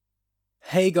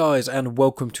Hey guys, and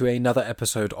welcome to another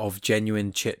episode of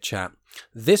Genuine Chit Chat.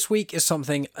 This week is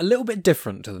something a little bit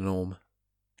different to the norm.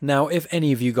 Now, if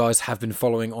any of you guys have been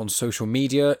following on social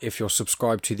media, if you're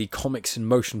subscribed to the Comics in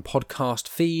Motion podcast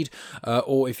feed,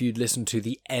 or if you'd listened to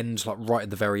the end, like right at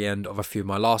the very end of a few of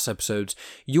my last episodes,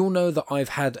 you'll know that I've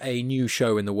had a new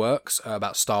show in the works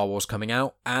about Star Wars coming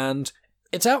out, and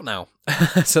it's out now.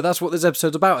 So that's what this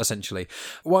episode's about, essentially.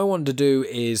 What I wanted to do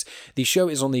is, the show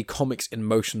is on the Comics in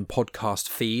Motion podcast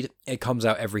feed. It comes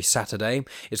out every Saturday.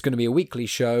 It's going to be a weekly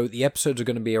show. The episodes are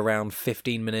going to be around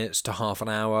 15 minutes to half an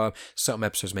hour. Some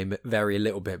episodes may vary a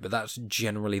little bit, but that's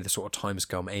generally the sort of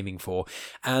timescale I'm aiming for.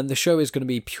 And the show is going to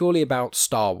be purely about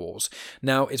Star Wars.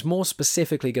 Now, it's more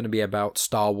specifically going to be about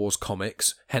Star Wars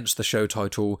comics, hence the show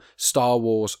title, Star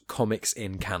Wars Comics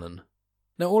in Canon.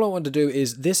 Now, all I want to do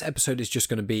is, this episode is just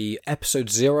going to be episode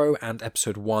 0 and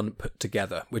episode 1 put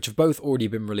together, which have both already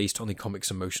been released on the Comics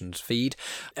in Motion's feed.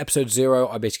 Episode 0,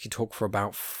 I basically talk for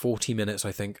about 40 minutes,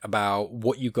 I think, about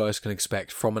what you guys can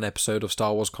expect from an episode of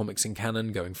Star Wars Comics in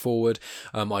Canon going forward.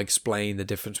 I explain the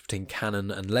difference between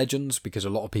canon and legends, because a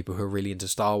lot of people who are really into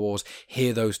Star Wars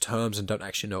hear those terms and don't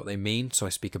actually know what they mean, so I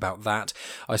speak about that.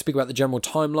 I speak about the general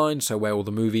timeline, so where all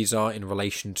the movies are in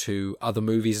relation to other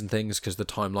movies and things, because the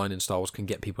timeline in Star Wars can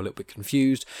get people a little bit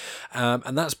confused,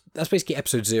 and that's basically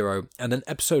episode 0. And then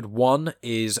episode 1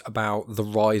 is about the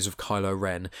rise of Kylo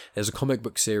Ren. There's a comic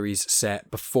book series set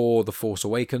before The Force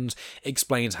Awakens. It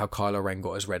explains how Kylo Ren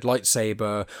got his red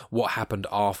lightsaber, what happened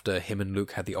after him and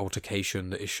Luke had the altercation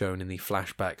that is shown in the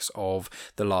flashbacks of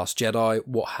The Last Jedi,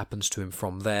 what happens to him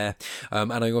from there.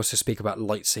 And I also speak about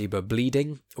lightsaber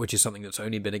bleeding, which is something that's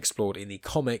only been explored in the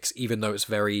comics, even though it's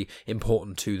very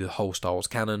important to the whole Star Wars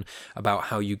canon, about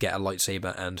how you get a lightsaber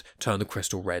and turn the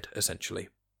crystal red, essentially.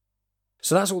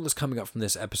 So that's all that's coming up from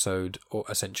this episode, or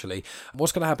essentially.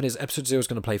 What's going to happen is episode 0 is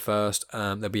going to play first,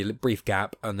 there'll be a brief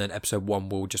gap, and then episode 1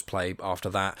 will just play after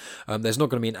that. There's not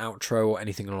going to be an outro or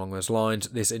anything along those lines.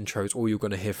 This intro is all you're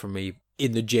going to hear from me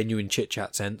in the genuine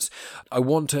chit-chat sense. I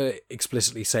want to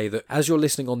explicitly say that as you're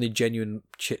listening on the genuine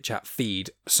chit-chat feed,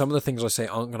 some of the things I say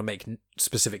aren't going to make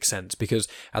specific sense, because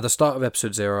at the start of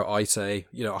episode 0, I say,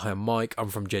 hi, I'm Mike, I'm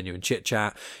from Genuine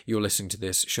Chit-Chat, you're listening to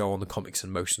this show on the Comics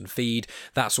in Motion feed,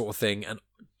 that sort of thing. And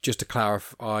just to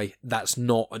clarify, that's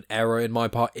not an error in my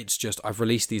part, it's just I've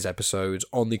released these episodes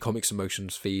on the Comics in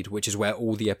Motions feed, which is where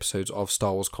all the episodes of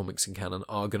Star Wars Comics in Canon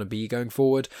are going to be going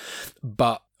forward.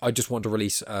 But I just want to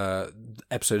release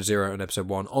episode 0 and episode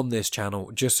 1 on this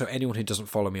channel, just so anyone who doesn't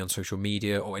follow me on social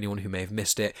media, or anyone who may have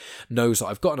missed it, knows that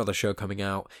I've got another show coming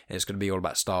out, and it's going to be all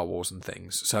about Star Wars and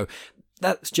things. So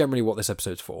that's generally what this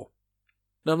episode's for.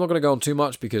 Now, I'm not going to go on too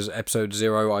much, because episode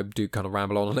 0 I do kind of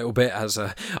ramble on a little bit, as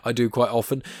I do quite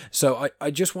often. So I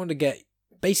just want to get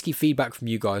basically feedback from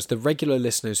you guys, the regular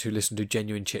listeners who listen to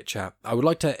Genuine Chit Chat. I would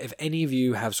like to, if any of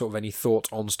you have sort of any thoughts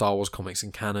on Star Wars Comics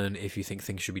in Canon, if you think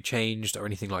things should be changed or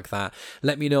anything like that,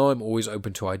 let me know. I'm always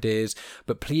open to ideas.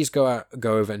 But please go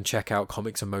over and check out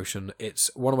Comics in Motion. It's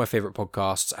one of my favourite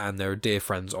podcasts, and they're dear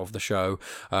friends of the show.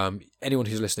 Anyone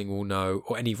who's listening will know,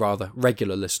 or any rather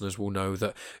regular listeners will know,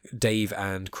 that Dave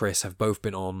and Chris have both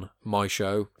been on my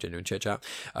show, Genuine Chit Chat,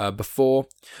 before,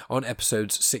 on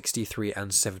episodes 63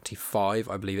 and 75.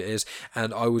 I believe it is,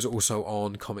 and I was also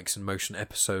on Comics in Motion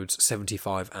episodes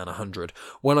 75 and 100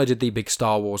 when I did the big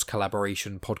Star Wars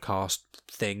collaboration podcast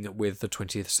thing with the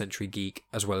 20th Century Geek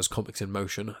as well as Comics in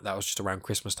Motion. That was just around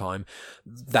Christmas time.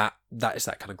 That is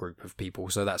that kind of group of people,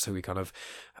 so that's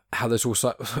how this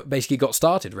all basically got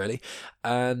started, really.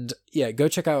 And yeah, go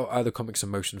check out the Comics in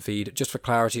Motion feed. Just for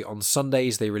clarity, on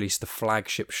Sundays they release the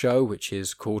flagship show, which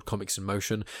is called Comics in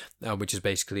Motion, which is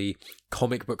basically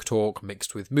comic book talk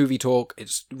mixed with movie talk.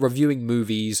 It's reviewing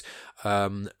movies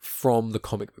from the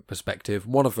comic book perspective.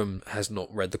 One of them has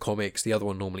not read the comics, the other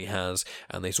one normally has,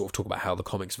 and they sort of talk about how the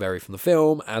comics vary from the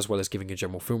film, as well as giving a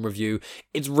general film review.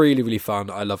 It's really, really fun.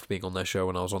 I loved being on their show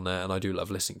when I was on there, and I do love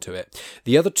listening to it.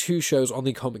 The other two shows on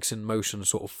the Comics in Motion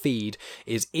sort of feed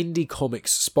is Indie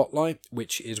Comics Spotlight,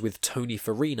 which is with Tony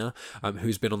Farina,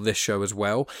 who's been on this show as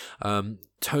well.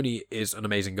 Tony is an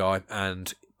amazing guy,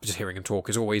 and just hearing him talk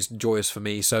is always joyous for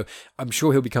me, so I'm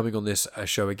sure he'll be coming on this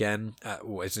show again,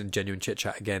 or as in Genuine Chit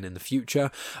Chat again in the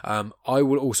future. I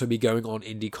will also be going on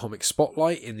Indie Comics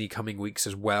Spotlight in the coming weeks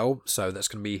as well, so that's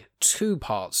going to be 2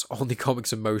 parts on the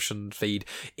Comics in Motion feed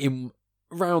in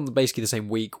around basically the same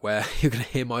week, where you're going to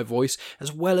hear my voice,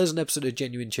 as well as an episode of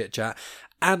Genuine Chit Chat.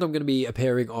 And I'm going to be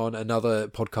appearing on another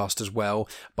podcast as well,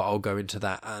 but I'll go into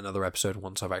that at another episode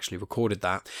once I've actually recorded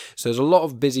that. So there's a lot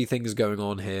of busy things going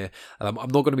on here. I'm not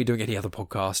going to be doing any other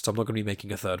podcasts. I'm not going to be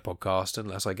making a third podcast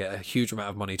unless I get a huge amount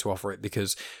of money to offer it,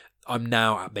 because I'm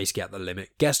now basically at the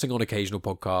limit. Guesting on occasional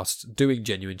podcasts, doing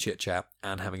genuine chit chat,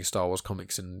 and having Star Wars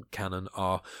comics in canon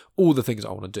are all the things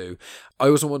I want to do. I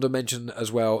also want to mention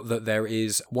as well that there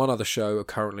is one other show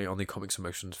currently on the Comics and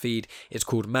Motions feed. It's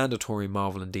called Mandatory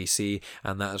Marvel and DC,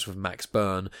 and that is with Max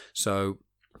Byrne. So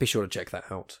be sure to check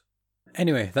that out.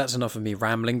 Anyway, that's enough of me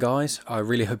rambling, guys. I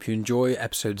really hope you enjoy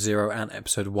episode 0 and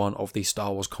episode 1 of the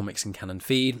Star Wars Comics and Canon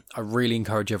feed. I really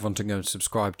encourage everyone to go and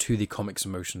subscribe to the Comics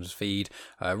and Motions feed.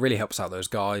 It really helps out those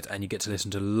guys, and you get to listen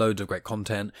to loads of great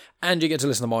content, and you get to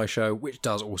listen to my show, which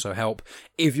does also help.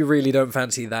 If you really don't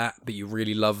fancy that, but you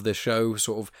really love this show,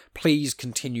 please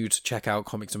continue to check out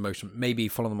Comics and Motion. Maybe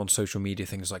follow them on social media,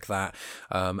 things like that,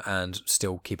 and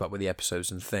still keep up with the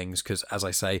episodes and things, because as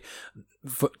I say,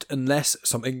 unless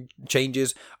something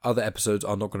changes, other episodes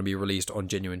are not going to be released on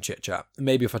Genuine Chit Chat.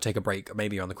 Maybe if I take a break,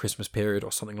 maybe on the Christmas period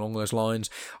or something along those lines,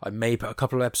 I may put a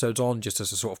couple of episodes on just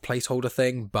as a sort of placeholder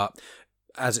thing, but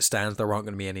as it stands, there aren't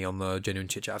going to be any on the Genuine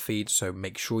Chit Chat feed, so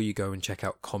make sure you go and check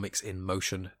out Comics in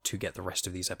Motion to get the rest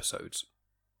of these episodes.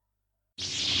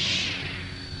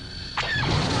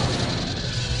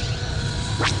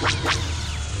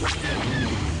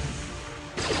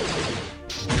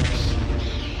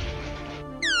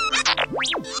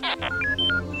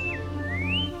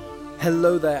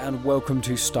 Hello there and welcome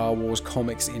to Star Wars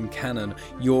Comics in Canon,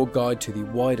 your guide to the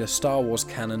wider Star Wars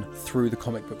canon through the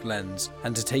comic book lens.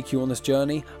 And to take you on this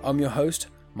journey, I'm your host,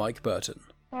 Mike Burton.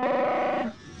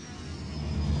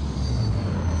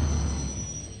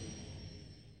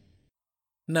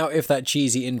 Now, if that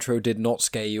cheesy intro did not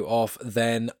scare you off,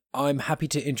 then I'm happy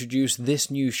to introduce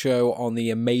this new show on the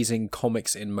amazing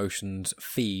Comics in Motions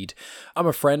feed. I'm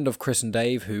a friend of Chris and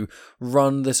Dave who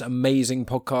run this amazing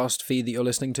podcast feed that you're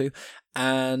listening to,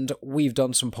 and we've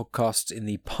done some podcasts in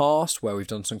the past where we've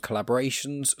done some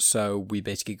collaborations, so we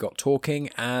basically got talking,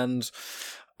 and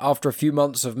after a few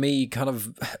months of me kind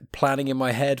of planning in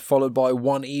my head, followed by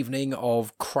one evening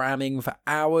of cramming for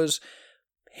hours,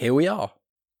 here we are.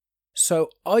 So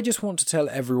I just want to tell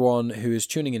everyone who is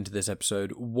tuning into this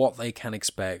episode what they can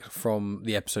expect from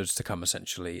the episodes to come,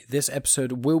 essentially. This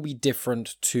episode will be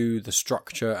different to the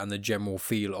structure and the general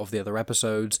feel of the other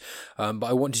episodes, but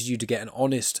I wanted you to get an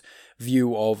honest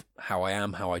view of how I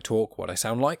am, how I talk, what I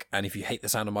sound like, and if you hate the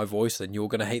sound of my voice, then you're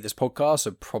going to hate this podcast,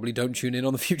 so probably don't tune in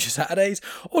on the future Saturdays,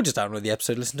 or just download the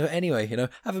episode, listen to it anyway,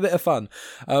 have a bit of fun.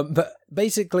 But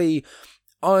basically,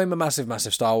 I'm a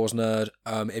massive Star Wars nerd.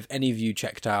 If any of you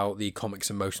checked out the Comics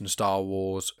in Motion Star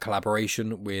Wars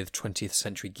collaboration with 20th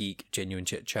Century Geek Genuine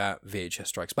Chit Chat, VHS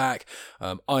Strikes Back,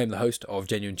 I am the host of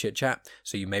Genuine Chit Chat,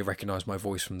 so you may recognise my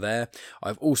voice from there.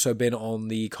 I've also been on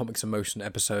the Comics in Motion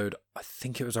episode, I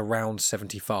think it was around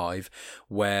 75,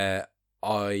 where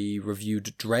I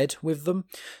reviewed Dread with them,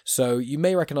 so you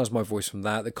may recognise my voice from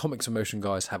that. The Comics in Motion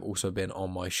guys have also been on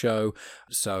my show,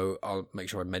 so I'll make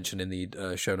sure I mention in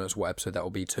the show notes what episode that will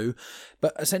be too.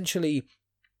 But essentially,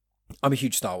 I'm a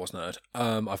huge Star Wars nerd.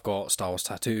 I've got Star Wars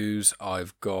tattoos.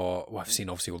 I've seen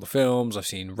obviously all the films. I've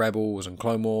seen Rebels and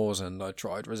Clone Wars, and I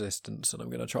tried Resistance, and I'm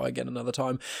going to try again another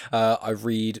time. I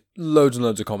read loads and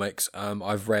loads of comics.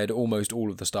 I've read almost all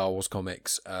of the Star Wars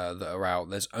comics that are out.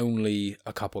 There's only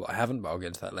a couple that I haven't, but I'll get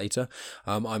into that later.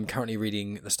 I'm currently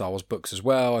reading the Star Wars books as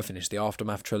well. I finished the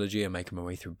Aftermath trilogy. I'm making my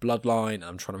way through Bloodline.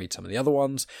 I'm trying to read some of the other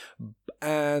ones,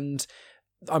 and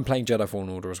I'm playing Jedi Fallen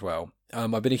Order as well.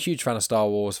 I've been a huge fan of Star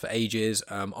Wars for ages.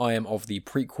 I am of the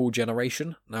prequel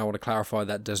generation. Now, I want to clarify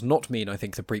that does not mean I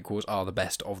think the prequels are the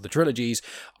best of the trilogies.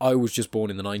 I was just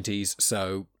born in the 90s,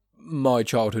 so my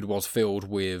childhood was filled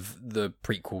with the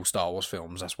prequel Star Wars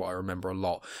films. That's what I remember a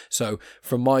lot. So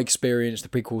from my experience, the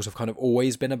prequels have kind of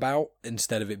always been about,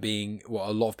 instead of it being what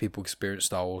a lot of people experience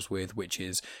Star Wars with, which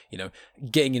is,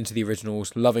 getting into the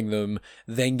originals, loving them,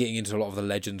 then getting into a lot of the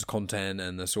Legends content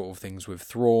and the sort of things with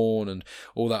Thrawn and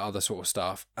all that other sort of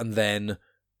stuff, and then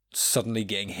suddenly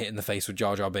getting hit in the face with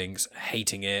Jar Jar Binks,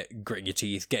 hating it, gritting your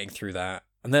teeth, getting through that,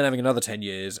 and then having another 10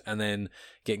 years, and then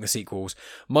getting the sequels.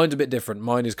 Mine's a bit different.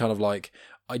 Mine is kind of like,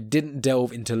 I didn't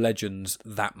delve into Legends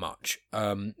that much.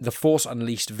 The Force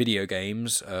Unleashed video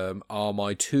games are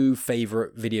my two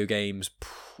favourite video games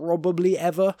probably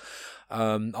ever.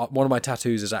 One of my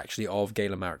tattoos is actually of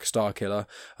Galen Marek Starkiller,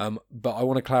 but I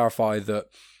want to clarify that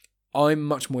I'm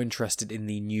much more interested in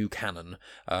the new canon.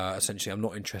 Essentially, I'm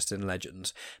not interested in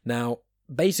Legends. Now,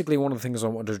 basically, one of the things I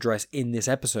wanted to address in this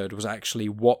episode was actually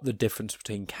what the difference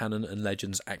between canon and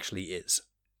Legends actually is.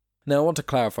 Now, I want to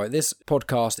clarify, this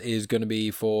podcast is going to be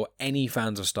for any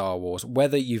fans of Star Wars,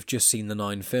 whether you've just seen the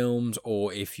 9 films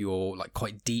or if you're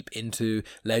quite deep into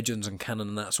Legends and canon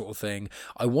and that sort of thing.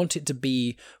 I want it to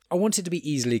be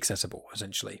easily accessible,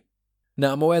 essentially.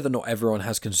 Now, I'm aware that not everyone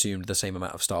has consumed the same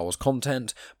amount of Star Wars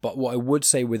content, but what I would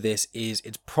say with this is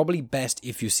it's probably best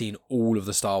if you've seen all of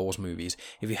the Star Wars movies.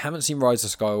 If you haven't seen Rise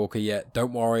of Skywalker yet,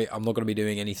 don't worry, I'm not going to be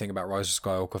doing anything about Rise of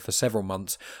Skywalker for several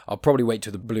months. I'll probably wait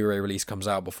till the Blu-ray release comes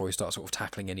out before we start sort of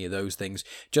tackling any of those things,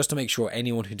 just to make sure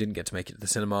anyone who didn't get to make it to the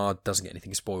cinema doesn't get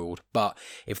anything spoiled. But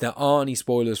if there are any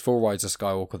spoilers for Rise of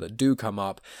Skywalker that do come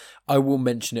up, I will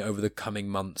mention it over the coming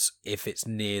months if it's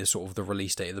near sort of the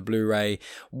release date of the Blu-ray.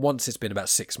 Once it's been about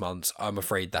 6 months, I'm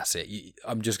afraid that's it.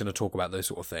 I'm just going to talk about those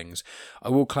sort of things. I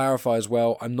will clarify as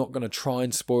well, I'm not going to try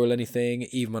and spoil anything,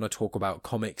 even when I talk about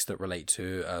comics that relate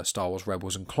to Star Wars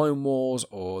Rebels and Clone Wars,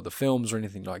 or the films or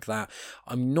anything like that.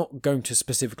 I'm not going to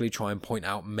specifically try and point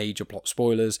out major plot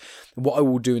spoilers. What I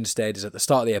will do instead is at the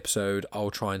start of the episode,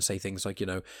 I'll try and say things like,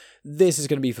 this is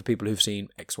going to be for people who've seen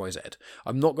XYZ.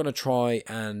 I'm not going to try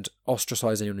and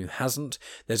ostracize anyone who hasn't.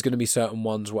 There's going to be certain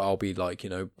ones where I'll be like,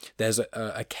 there's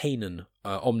a Kanan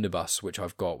omnibus, which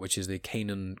I've got, which is the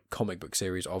Kanan comic book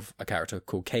series of a character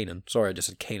called Kanan. Sorry, I just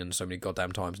said Kanan so many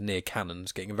goddamn times. Near canon.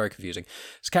 It's getting very confusing.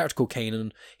 It's a character called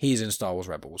Kanan. He's in Star Wars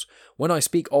Rebels. When I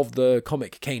speak of the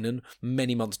comic Kanan,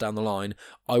 many months down the line,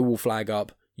 I will flag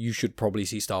up, you should probably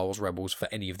see Star Wars Rebels for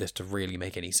any of this to really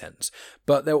make any sense.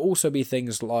 But there will also be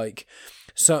things like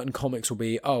certain comics will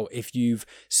be, if you've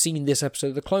seen this episode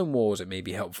of the Clone Wars, it may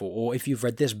be helpful, or if you've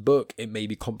read this book, it may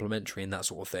be complimentary and that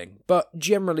sort of thing. But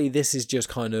generally, this is just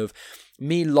kind of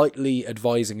me lightly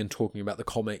advising and talking about the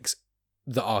comics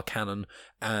that are canon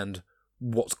and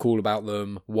what's cool about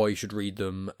them, why you should read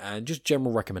them, and just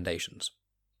general recommendations.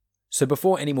 So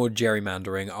before any more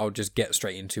gerrymandering, I'll just get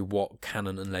straight into what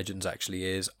Canon and Legends actually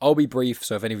is. I'll be brief,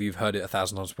 so if any of you have heard it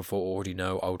 1,000 times before or already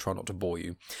know, I'll try not to bore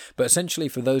you. But essentially,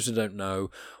 for those who don't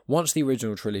know, once the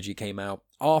original trilogy came out,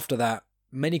 after that,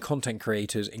 many content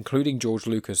creators, including George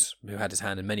Lucas, who had his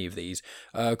hand in many of these,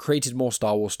 created more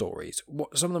Star Wars stories.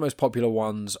 Some of the most popular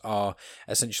ones are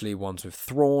essentially ones with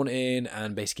Thrawn in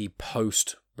and basically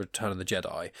post Return of the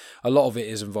Jedi. A lot of it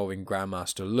is involving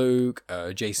Grandmaster Luke,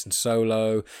 Jason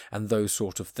Solo, and those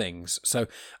sort of things. So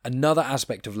another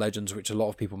aspect of Legends, which a lot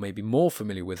of people may be more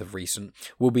familiar with of recent,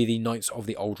 will be the Knights of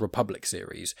the Old Republic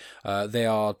series. They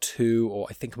are 2, or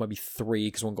I think it might be 3,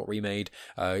 because one got remade,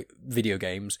 video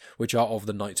games, which are of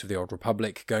the Knights of the Old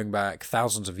Republic, going back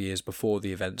thousands of years before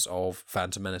the events of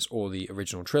Phantom Menace or the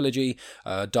original trilogy.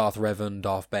 Darth Revan,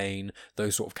 Darth Bane,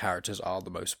 those sort of characters are the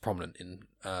most prominent in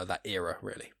that era,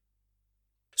 really.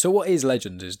 So what is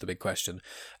Legends is the big question.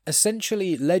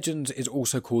 Essentially, Legends is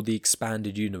also called the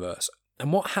Expanded Universe.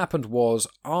 And what happened was,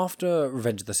 after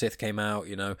Revenge of the Sith came out,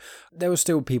 there were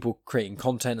still people creating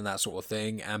content and that sort of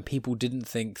thing, and people didn't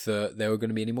think that there were going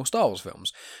to be any more Star Wars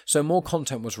films. So more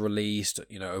content was released,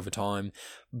 over time,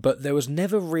 but there was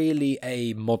never really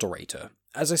a moderator.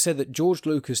 As I said, that George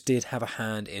Lucas did have a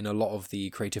hand in a lot of the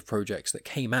creative projects that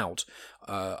came out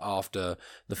after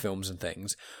the films and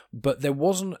things, but there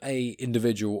wasn't a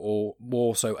individual or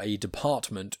more so a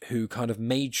department who kind of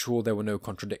made sure there were no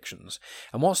contradictions.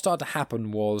 And what started to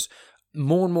happen was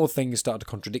more and more things started to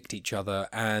contradict each other,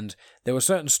 and there were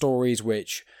certain stories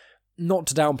which, not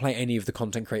to downplay any of the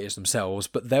content creators themselves,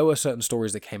 but there were certain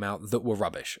stories that came out that were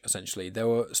rubbish, essentially. There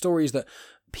were stories that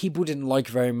people didn't like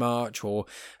very much, or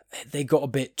they got a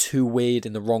bit too weird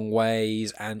in the wrong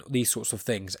ways, and these sorts of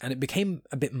things. And it became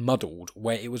a bit muddled,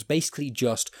 where it was basically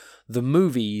just the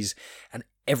movies and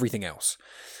everything else.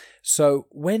 So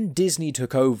when Disney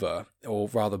took over, or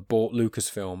rather bought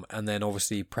Lucasfilm, and then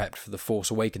obviously prepped for The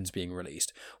Force Awakens being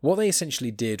released, what they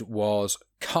essentially did was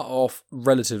cut off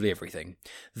relatively everything.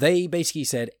 They basically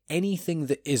said anything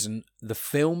that isn't the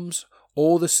films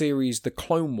or the series The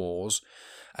Clone Wars,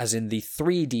 as in the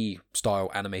 3D style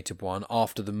animated one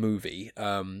after the movie,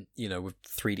 with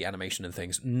 3D animation and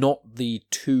things, not the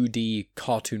 2D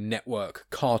Cartoon Network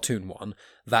cartoon one,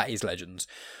 that is Legends.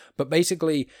 But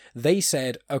basically, they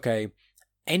said, okay,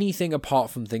 anything apart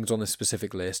from things on this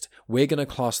specific list, we're going to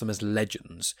class them as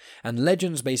Legends. And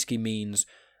Legends basically means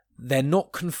they're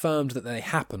not confirmed that they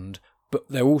happened, but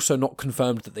they're also not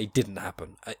confirmed that they didn't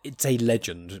happen. It's a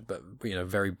legend, but,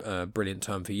 very brilliant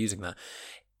term for using that.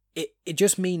 It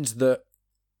just means that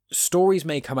stories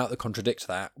may come out that contradict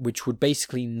that, which would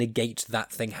basically negate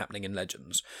that thing happening in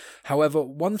Legends. However,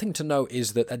 one thing to note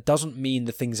is that doesn't mean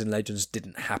the things in Legends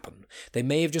didn't happen. They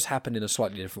may have just happened in a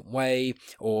slightly different way,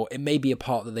 or it may be a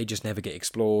part that they just never get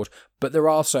explored, but there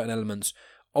are certain elements,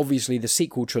 obviously the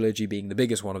sequel trilogy being the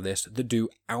biggest one of this, that do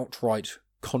outright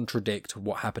contradict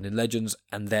what happened in Legends,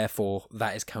 and therefore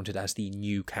that is counted as the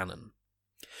new canon.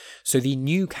 So the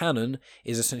new canon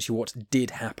is essentially what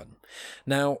did happen.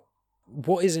 Now,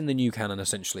 what is in the new canon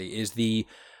essentially is the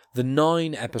The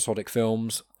 9 episodic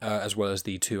films, as well as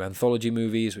the 2 anthology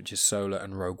movies, which is Solo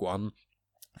and Rogue One.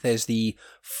 There's the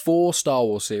 4 Star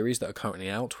Wars series that are currently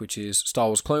out, which is Star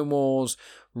Wars Clone Wars,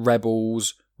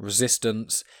 Rebels,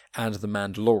 Resistance, and The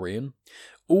Mandalorian.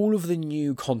 All of the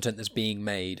new content that's being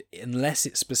made, unless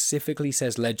it specifically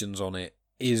says Legends on it,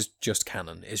 is just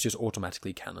canon. It's just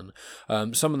automatically canon.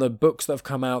 Some of the books that have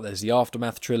come out, there's the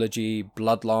Aftermath trilogy,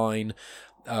 Bloodline,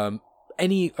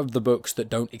 any of the books that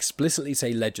don't explicitly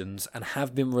say Legends and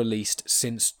have been released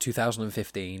since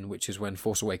 2015, which is when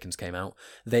Force Awakens came out,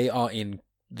 they are in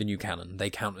the new canon. They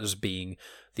count as being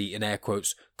the, in air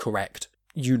quotes, correct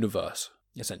universe,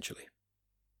 essentially.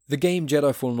 The game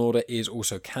Jedi Fallen Order is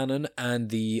also canon, and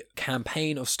the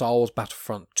campaign of Star Wars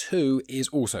Battlefront 2 is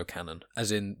also canon, as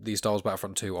in the Star Wars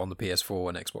Battlefront 2 on the PS4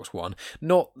 and Xbox One,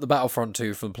 not the Battlefront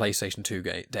 2 from the PlayStation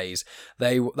 2 days.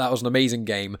 That was an amazing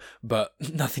game, but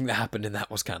nothing that happened in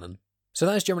that was canon. So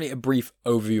that is generally a brief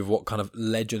overview of what kind of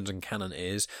Legends and canon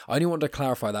is. I only want to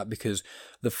clarify that because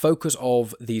the focus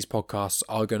of these podcasts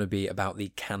are going to be about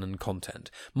the canon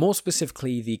content. More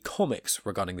specifically, the comics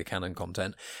regarding the canon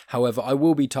content. However, I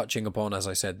will be touching upon, as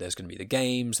I said, there's going to be the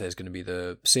games, there's going to be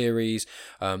the series,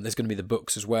 there's going to be the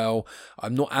books as well.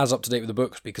 I'm not as up to date with the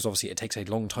books because obviously it takes a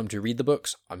long time to read the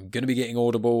books. I'm going to be getting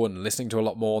Audible and listening to a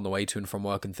lot more on the way to and from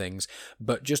work and things.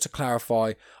 But just to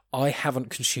clarify, I haven't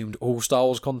consumed all Star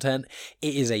Wars content.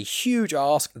 It is a huge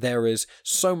ask. There is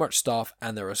so much stuff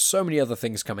and there are so many other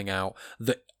things coming out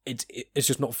that it's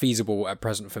just not feasible at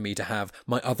present for me to have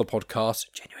my other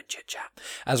podcasts, Genuine Chit Chat,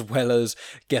 as well as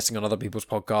guessing on other people's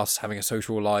podcasts, having a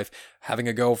social life, having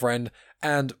a girlfriend,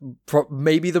 and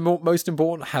maybe the most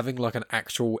important, having like an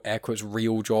actual, air quotes,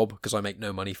 real job, because I make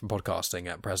no money from podcasting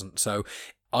at present. So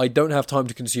I don't have time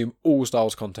to consume all Star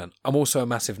Wars content. I'm also a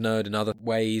massive nerd in other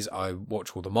ways. I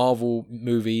watch all the Marvel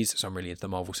movies, so I'm really into the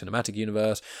Marvel Cinematic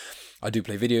Universe. I do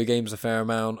play video games a fair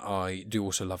amount. I do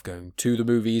also love going to the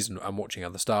movies and watching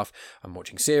other stuff. I'm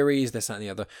watching series, this, that, and the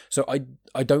other. So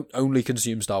I don't only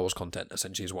consume Star Wars content,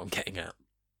 essentially, is what I'm getting at.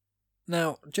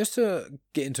 Now, just to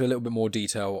get into a little bit more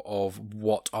detail of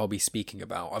what I'll be speaking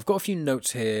about, I've got a few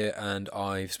notes here and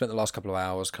I've spent the last couple of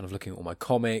hours kind of looking at all my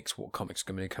comics, what comics are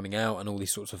going to be coming out and all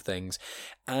these sorts of things.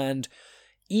 And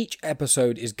each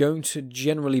episode is going to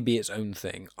generally be its own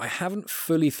thing. I haven't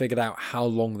fully figured out how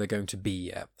long they're going to be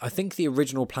yet. I think the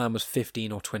original plan was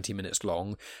 15 or 20 minutes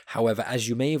long. However, as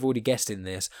you may have already guessed in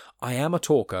this, I am a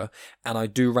talker and I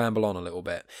do ramble on a little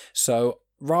bit. So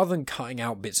rather than cutting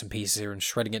out bits and pieces here and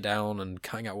shredding it down and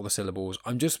cutting out all the syllables,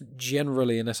 I'm just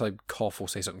generally, unless I cough or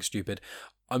say something stupid,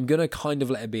 I'm going to kind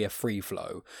of let it be a free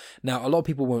flow. Now, a lot of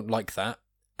people won't like that,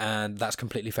 and that's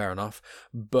completely fair enough,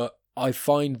 but I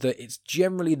find that it's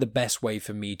generally the best way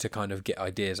for me to kind of get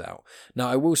ideas out. Now,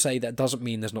 I will say that doesn't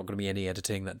mean there's not going to be any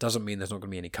editing. That doesn't mean there's not going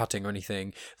to be any cutting or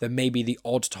anything. There may be the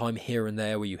odd time here and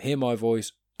there where you hear my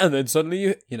voice and then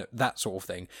suddenly you know, that sort of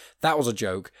thing. That was a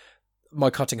joke. My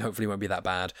cutting hopefully won't be that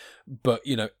bad, but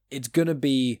it's going to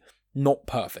be not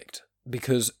perfect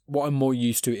because what I'm more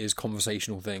used to is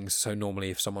conversational things. So normally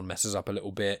if someone messes up a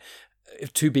little bit,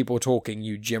 if 2 people are talking,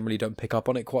 you generally don't pick up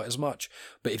on it quite as much.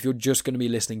 But if you're just going to be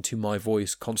listening to my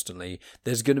voice constantly,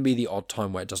 there's going to be the odd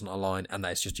time where it doesn't align, and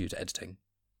that is just due to editing.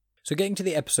 So getting to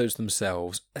the episodes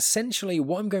themselves, essentially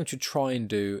what I'm going to try and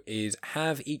do is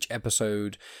have each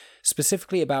episode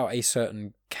specifically about a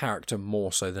certain character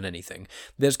more so than anything.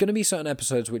 There's going to be certain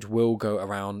episodes which will go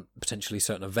around potentially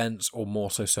certain events or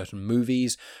more so certain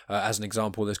movies. As an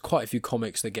example, there's quite a few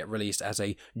comics that get released as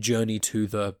a journey to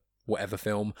the whatever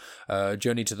film.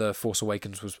 Journey to the Force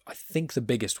Awakens was, I think, the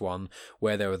biggest one,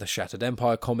 where there were the Shattered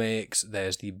Empire comics,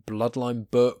 there's the Bloodline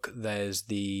book, there's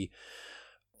the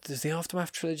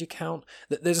Aftermath trilogy count?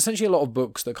 There's essentially a lot of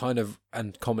books that kind of,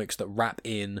 and comics that wrap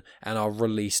in and are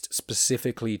released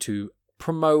specifically to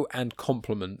promote and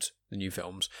complement the new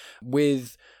films.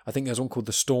 I think there's one called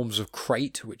The Storms of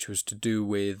Crate, which was to do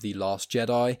with The Last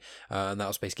Jedi, and that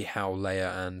was basically how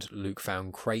Leia and Luke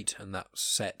found Crate, and that's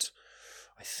set,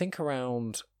 I think,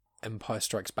 around Empire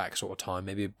Strikes Back sort of time.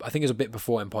 Maybe, I think it was a bit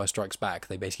before Empire Strikes Back,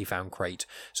 they basically found Crate.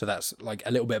 So that's like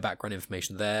a little bit of background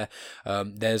information there.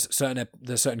 There's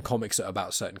certain comics that are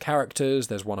about certain characters.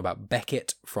 There's one about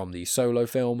Beckett from the Solo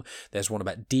film. There's one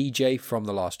about DJ from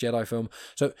the Last Jedi film.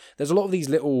 So there's a lot of these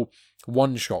little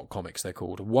one-shot comics, they're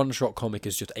called. One-shot comic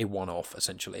is just a one-off,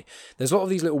 essentially. There's a lot of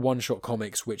these little one-shot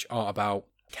comics which are about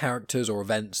characters or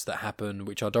events that happen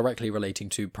which are directly relating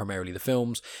to primarily the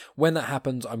films. When that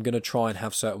happens, I'm going to try and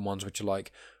have certain ones which are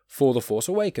like for The Force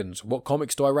Awakens. What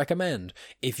comics do I recommend?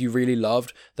 If you really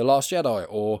loved The Last Jedi,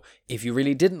 or if you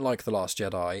really didn't like The Last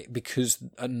Jedi because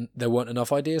there weren't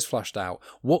enough ideas flashed out,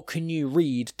 what can you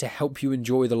read to help you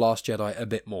enjoy The Last Jedi a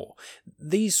bit more?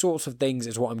 These sorts of things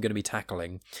is what I'm going to be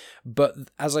tackling. But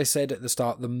as I said at the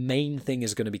start, the main thing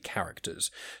is going to be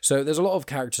characters. So there's a lot of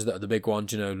characters that are the big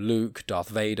ones, Luke, Darth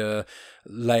Vader,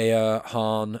 Leia,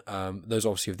 Han, those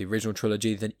obviously of the original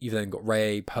trilogy. Then you've then got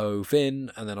Rey, Poe,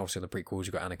 Finn, and then obviously in the prequels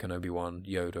you've got Anakin, Obi-Wan,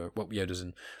 Yoda. Well, Yoda's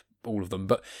in all of them,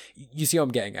 but you see what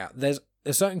I'm getting at. There's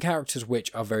certain characters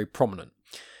which are very prominent.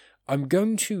 I'm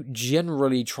going to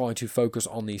generally try to focus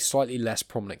on the slightly less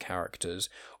prominent characters,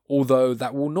 although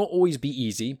that will not always be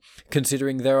easy,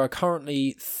 considering there are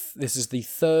currently, this is the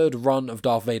third run of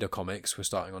Darth Vader comics we're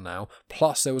starting on now,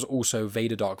 plus there was also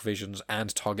Vader Dark Visions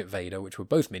and Target Vader, which were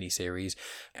both miniseries,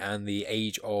 and the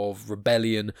Age of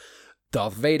Rebellion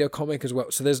Darth Vader comic as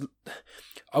well. So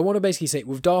I want to basically say,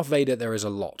 with Darth Vader there is a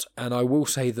lot, and I will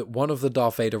say that one of the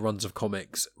Darth Vader runs of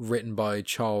comics written by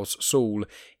Charles Soule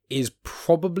is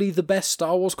probably the best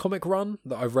Star Wars comic run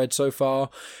that I've read so far.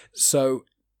 So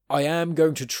I am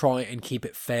going to try and keep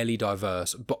it fairly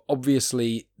diverse, but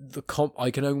obviously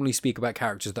I can only speak about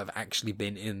characters that have actually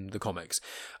been in the comics.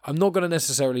 I'm not going to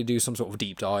necessarily do some sort of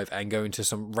deep dive and go into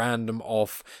some random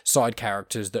off side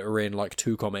characters that are in like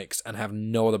 2 comics and have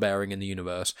no other bearing in the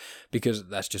universe, because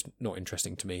that's just not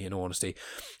interesting to me, in all honesty.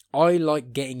 I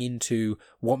like getting into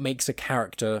what makes a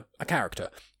character,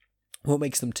 what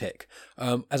makes them tick.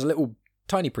 As a little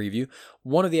tiny preview,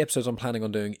 one of the episodes I'm planning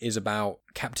on doing is about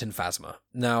Captain Phasma.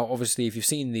 Now, obviously, if you've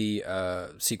seen the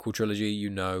sequel trilogy, you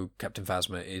know Captain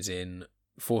Phasma is in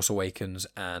Force Awakens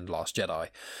and Last Jedi,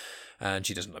 and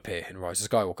she doesn't appear in Rise of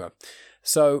Skywalker.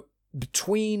 So,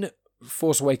 between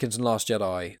Force Awakens and Last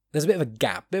Jedi, there's a bit of a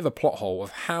gap, bit of a plot hole of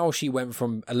how she went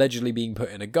from allegedly being put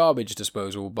in a garbage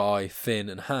disposal by Finn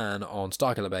and Han on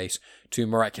Starkiller Base to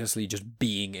miraculously just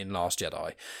being in Last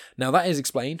Jedi. Now that is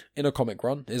explained in a comic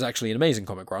run. It's actually an amazing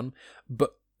comic run,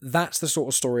 but that's the sort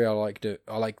of story I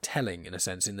like telling, in a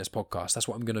sense, in this podcast. That's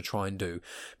what I'm going to try and do,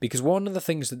 because one of the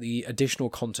things that the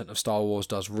additional content of Star Wars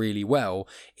does really well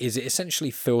is it essentially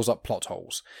fills up plot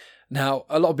holes. Now,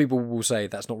 a lot of people will say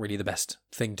that's not really the best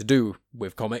thing to do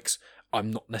with comics.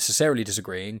 I'm not necessarily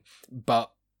disagreeing,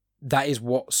 but that is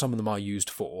what some of them are used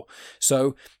for.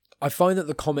 So I find that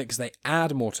the comics, they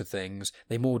add more to things,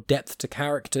 they more depth to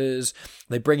characters,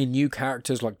 they bring in new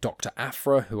characters like Dr.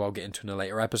 Aphra, who I'll get into in a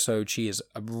later episode. She is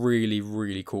a really,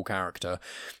 really cool character.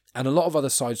 And a lot of other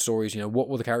side stories, what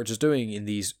were the characters doing in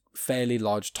these fairly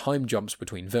large time jumps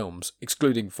between films,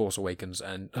 excluding Force Awakens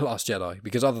and Last Jedi,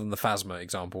 because other than the Phasma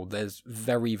example, there's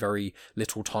very, very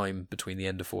little time between the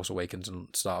end of Force Awakens and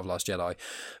start of Last Jedi.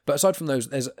 But aside from those,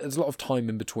 there's a lot of time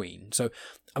in between. So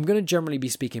I'm going to generally be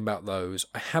speaking about those.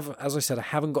 As I said, I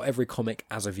haven't got every comic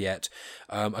as of yet.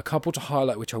 A couple to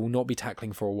highlight, which I will not be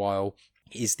tackling for a while,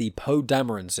 is the Poe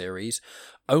Dameron series,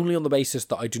 only on the basis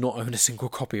that I do not own a single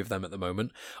copy of them at the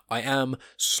moment. I am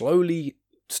slowly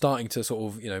starting to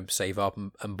sort of, save up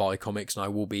and buy comics, and I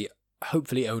will be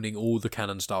hopefully owning all the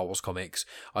canon Star Wars comics.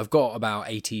 I've got about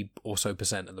 80 or so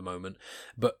 % at the moment,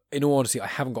 but in all honesty, I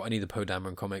haven't got any of the Poe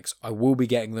Dameron comics. I will be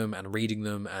getting them and reading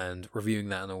them and reviewing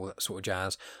that and all that sort of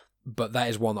jazz, but that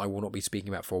is one that I will not be speaking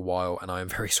about for a while, and I am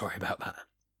very sorry about that.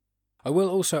 I will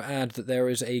also add that there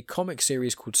is a comic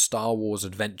series called Star Wars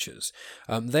Adventures.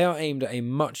 They are aimed at a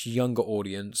much younger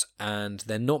audience, and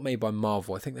they're not made by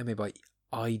Marvel. I think they're made by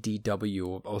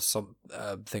IDW or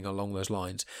something along those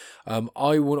lines.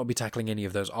 I will not be tackling any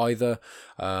of those either.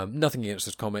 Nothing against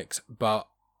those comics, but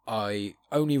I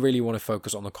only really want to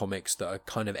focus on the comics that are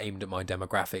kind of aimed at my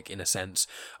demographic, in a sense.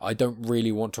 I don't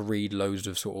really want to read loads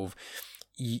of sort of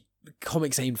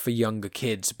comics aimed for younger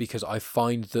kids, because I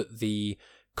find that the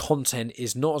content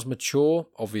is not as mature,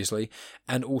 obviously,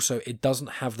 and also it doesn't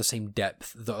have the same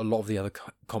depth that a lot of the other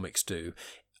comics do.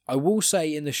 I will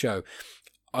say in the show,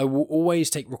 I will always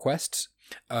take requests,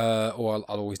 or I'll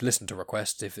always listen to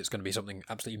requests. If it's going to be something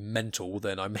absolutely mental,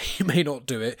 then I may not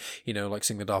do it, like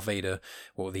sing the Darth Vader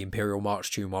or the Imperial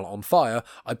March tune while on fire.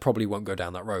 I probably won't go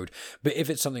down that road. But if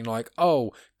it's something like,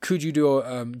 could you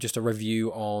do just a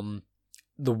review on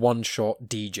the one-shot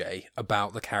DJ,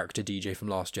 about the character DJ from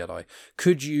Last Jedi?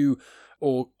 Could you,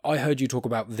 or I heard you talk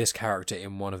about this character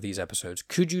in one of these episodes,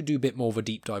 could you do a bit more of a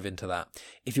deep dive into that?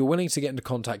 If you're willing to get into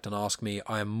contact and ask me,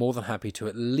 I am more than happy to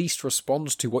at least respond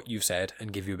to what you've said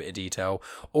and give you a bit of detail,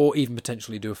 or even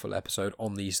potentially do a full episode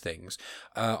on these things.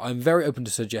 I'm very open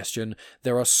to suggestion.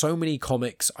 There are so many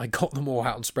comics. I got them all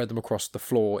out and spread them across the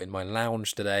floor in my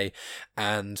lounge today,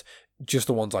 and just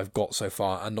the ones I've got so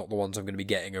far and not the ones I'm going to be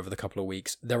getting over the couple of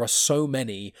weeks. There are so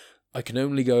many I can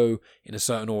only go in a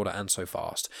certain order and so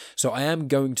fast. So I am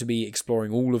going to be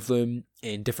exploring all of them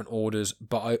in different orders,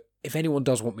 but if anyone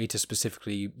does want me to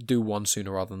specifically do one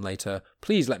sooner rather than later,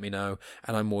 please let me know,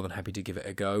 and I'm more than happy to give it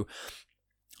a go.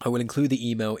 I will include the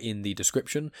email in the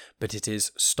description, but it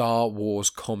is Star Wars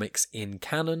Comics in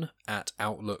Canon at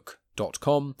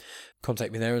outlook.com.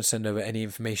 Contact me there and send over any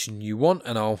information you want,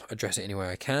 and I'll address it any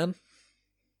way I can.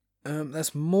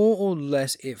 That's more or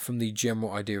less it from the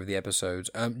general idea of the episodes.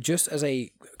 Just as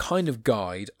a kind of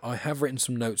guide, I have written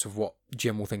some notes of what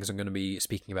general things I'm going to be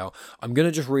speaking about. I'm going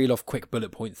to just reel off quick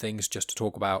bullet point things just to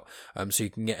talk about, so you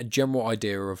can get a general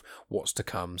idea of what's to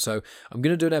come. So I'm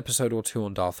going to do an episode or two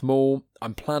on Darth Maul.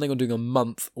 I'm planning on doing a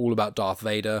month all about Darth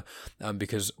Vader,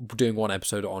 because doing one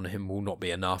episode on him will not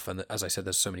be enough. And as I said,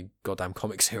 there's so many goddamn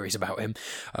comic series about him.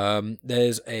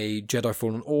 There's a Jedi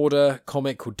Fallen Order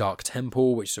comic called Dark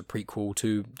Temple, which is a prequel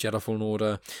to Jedi Fallen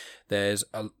Order. There's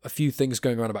a few things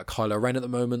going around about Kylo Ren at the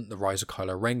moment. The Rise of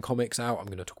Kylo Ren comic's out. I'm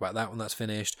going to talk about that when that's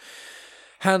finished.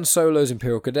 Han Solo's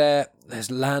Imperial Cadet.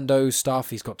 There's Lando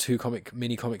stuff. He's got two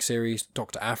mini comic series.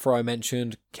 Dr. Aphra I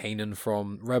mentioned. Kanan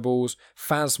from Rebels.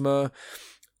 Phasma.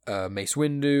 Mace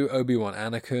Windu. Obi-Wan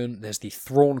Anakin. There's the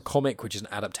Thrawn comic, which is an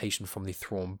adaptation from the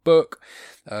Thrawn book.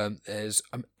 I'm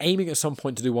aiming at some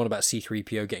point to do one about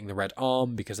C-3PO getting the red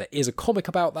arm, because there is a comic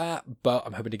about that, but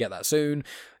I'm hoping to get that soon.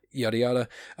 Yada yada.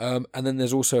 And then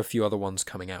there's also a few other ones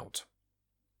coming out.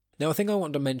 Now, a thing I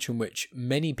want to mention, which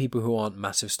many people who aren't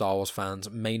massive Star Wars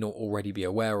fans may not already be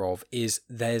aware of, is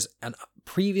there's an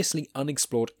previously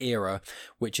unexplored era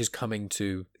which is coming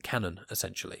to canon,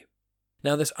 essentially.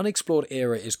 Now, this unexplored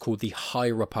era is called the High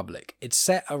Republic. It's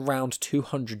set around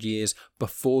 200 years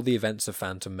before the events of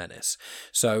Phantom Menace.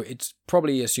 So it's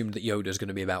probably assumed that Yoda's going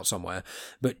to be about somewhere.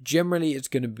 But generally, it's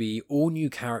going to be all new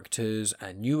characters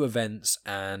and new events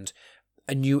and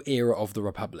a new era of the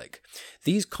Republic.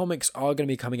 These comics are going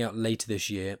to be coming out later this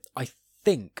year. I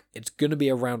think it's going to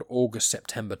be around August,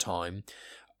 September time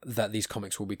that these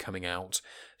comics will be coming out.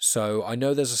 So I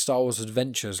know there's a Star Wars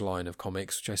Adventures line of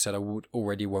comics, which I said I won't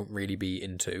really be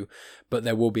into, but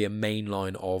there will be a main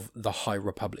line of the High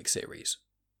Republic series.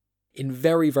 In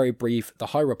very, very brief, the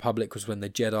High Republic was when the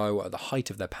Jedi were at the height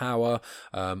of their power,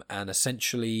 and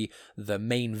essentially the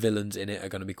main villains in it are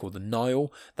going to be called the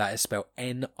Nihil. That is spelled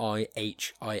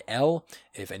Nihil.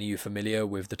 If any of you are familiar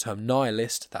with the term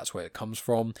nihilist, that's where it comes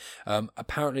from.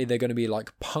 Apparently they're going to be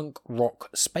like punk rock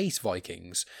space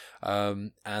Vikings,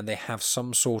 and they have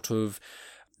some sort of...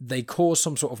 They cause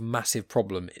some sort of massive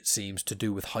problem, it seems, to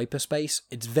do with hyperspace.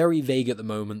 It's very vague at the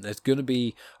moment. There's going to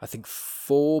be, I think,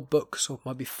 4 books, or it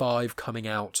might be 5 coming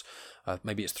out.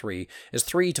 Maybe it's 3. There's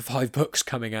 3 to 5 books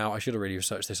coming out. I should have really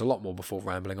researched this a lot more before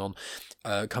rambling on.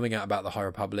 Coming out about the High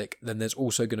Republic. Then there's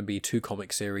also going to be 2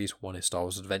 comic series. One is Star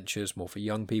Wars Adventures, more for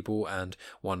young people, and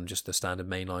one just the standard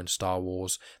mainline Star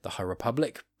Wars, the High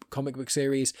Republic comic book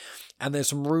series. And there's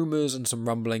some rumours and some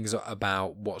rumblings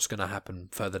about what's going to happen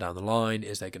further down the line.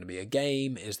 Is there going to be a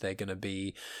game? Is there going to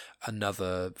be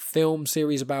another film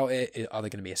series about it? Are there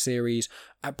going to be a series?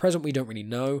 At present, we don't really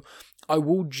know. I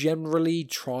will generally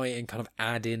try and kind of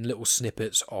add in little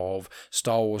snippets of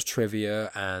Star Wars trivia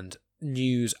and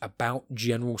news about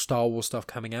general Star Wars stuff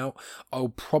coming out. I'll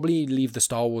probably leave the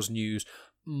Star Wars news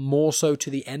more so to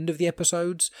the end of the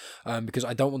episodes, because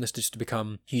I don't want this just to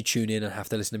become you tune in and have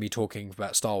to listen to me talking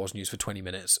about Star Wars news for 20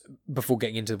 minutes before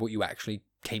getting into what you actually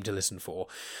came to listen for.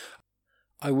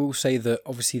 I will say that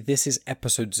obviously this is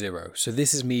episode 0, so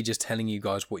this is me just telling you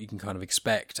guys what you can kind of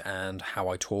expect and how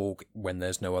I talk when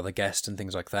there's no other guest and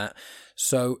things like that.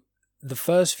 So the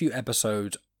first few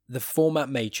episodes, the format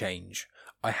may change.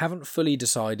 I haven't fully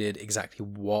decided exactly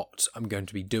what I'm going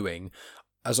to be doing.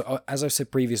 As I've said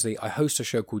previously, I host a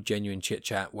show called Genuine Chit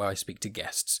Chat where I speak to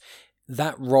guests.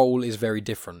 That role is very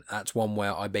different. That's one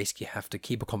where I basically have to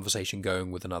keep a conversation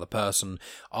going with another person,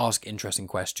 ask interesting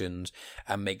questions,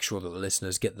 and make sure that the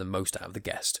listeners get the most out of the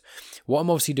guest. What I'm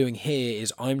obviously doing here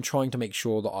is I'm trying to make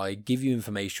sure that I give you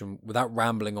information without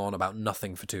rambling on about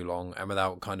nothing for too long and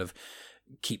without kind of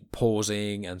keep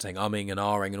pausing and saying umming and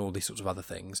ahhing and all these sorts of other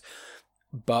things.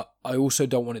 But I also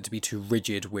don't want it to be too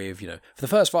rigid with, for the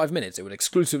first 5 minutes, it would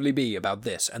exclusively be about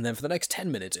this. And then for the next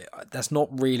 10 minutes, that's not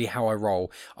really how I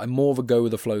roll. I'm more of a go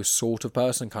with the flow sort of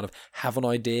person, kind of have an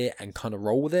idea and kind of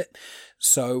roll with it.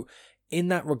 So in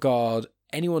that regard,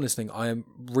 anyone listening, I am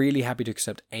really happy to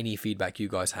accept any feedback you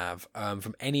guys have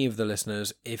from any of the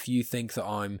listeners. If you think that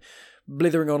I'm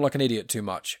blithering on like an idiot too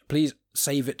much, please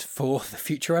save it for the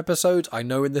future episodes. I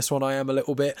know in this one I am a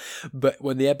little bit, but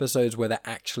when the episodes where they're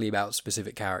actually about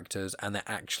specific characters and they're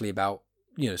actually about,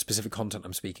 specific content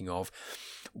I'm speaking of,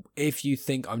 if you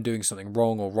think I'm doing something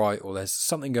wrong or right, or there's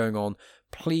something going on,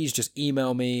 please just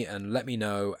email me and let me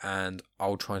know, and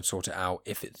I'll try and sort it out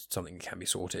if it's something that can be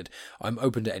sorted. I'm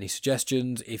open to any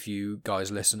suggestions. If you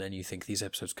guys listen and you think these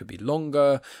episodes could be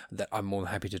longer, that I'm more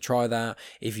than happy to try that.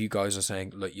 If you guys are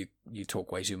saying, look, you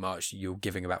talk way too much, you're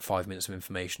giving about 5 minutes of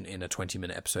information in a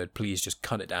 20-minute episode, please just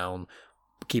cut it down,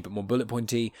 keep it more bullet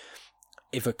pointy.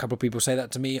 If a couple of people say that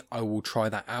to me, I will try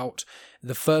that out.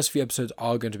 The first few episodes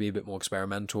are going to be a bit more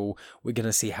experimental. We're going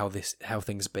to see how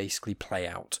things basically play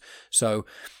out. So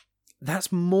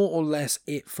that's more or less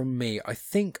it from me. I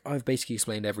think I've basically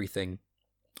explained everything.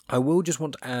 I will just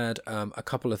want to add a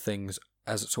couple of things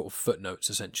as sort of footnotes,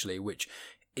 essentially, which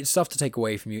it's stuff to take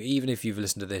away from you, even if you've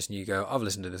listened to this and you go, I've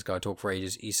listened to this guy talk for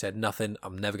ages, he said nothing,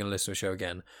 I'm never going to listen to a show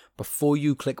again. Before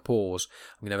you click pause,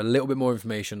 I'm going to have a little bit more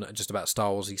information just about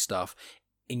Star Wars-y stuff,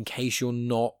 in case you're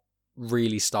not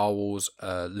really Star Wars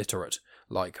literate,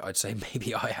 like I'd say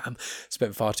maybe I am.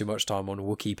 Spent far too much time on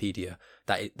Wikipedia.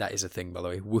 That is a thing, by the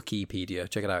way. Wikipedia.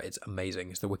 Check it out. It's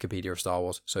amazing. It's the Wikipedia of Star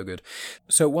Wars. So good.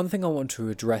 So one thing I want to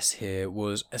address here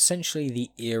was essentially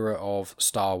the era of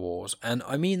Star Wars. And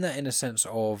I mean that in a sense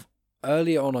of,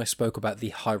 earlier on I spoke about the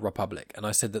High Republic, and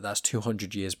I said that that's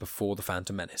 200 years before The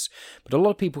Phantom Menace. But a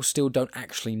lot of people still don't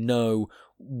actually know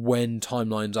when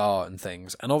timelines are and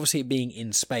things. And obviously it being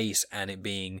in space and it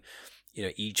being, you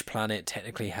know, each planet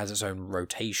technically has its own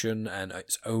rotation and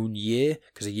its own year,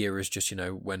 because a year is just, you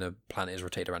know, when a planet is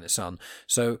rotated around its sun.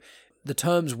 So the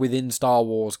terms within Star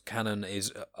Wars canon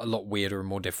is a lot weirder and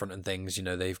more different and things. You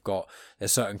know, there's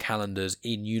certain calendars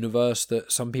in universe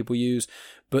that some people use,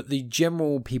 but the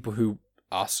general people who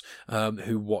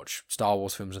watch Star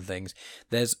Wars films and things,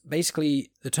 there's basically,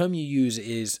 the term you use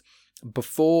is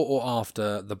before or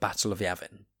after the Battle of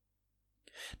Yavin.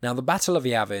 Now, the Battle of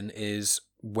Yavin is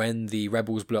when the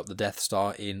rebels blew up the Death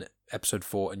Star in Episode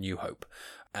 4, A New Hope.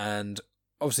 And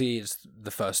obviously, it's the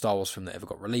first Star Wars film that ever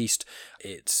got released.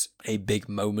 It's a big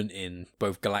moment in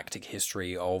both galactic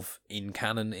history in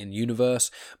canon, in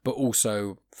universe, but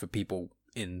also for people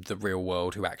in the real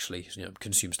world who actually, you know,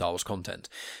 consume Star Wars content.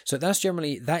 So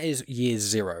that is year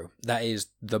 0. That is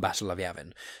the Battle of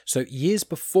Yavin. So years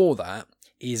before that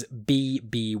is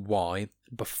BBY,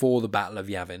 before the Battle of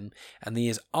Yavin, and the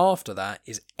years after that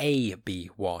is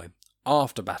ABY,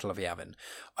 after Battle of Yavin.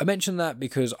 I mention that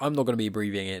because I'm not going to be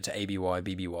abbreviating it to ABY,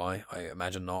 BBY. I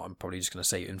imagine not. I'm probably just going to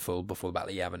say it in full before the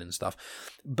Battle of Yavin and stuff.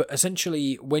 But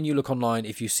essentially, when you look online,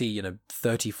 if you see, you know,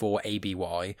 34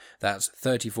 ABY, that's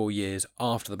 34 years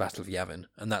after the Battle of Yavin,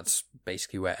 and that's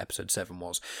basically where Episode 7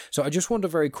 was. So I just want to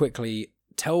very quickly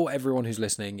tell everyone who's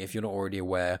listening, if you're not already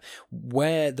aware,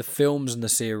 where the films and the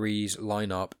series line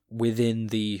up within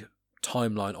the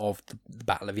timeline of the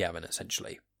Battle of Yavin,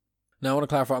 essentially. Now, I want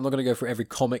to clarify, I'm not going to go through every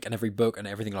comic and every book and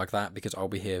everything like that, because I'll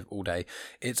be here all day.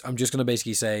 I'm just going to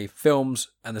basically say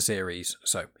films and the series.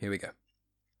 So, here we go.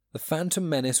 The Phantom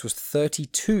Menace was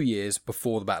 32 years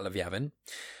before the Battle of Yavin.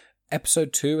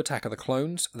 Episode 2, Attack of the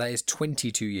Clones, that is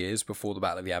 22 years before the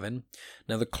Battle of Yavin.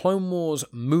 Now, the Clone Wars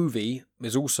movie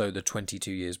is also the 22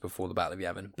 years before the Battle of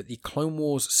Yavin, but the Clone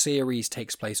Wars series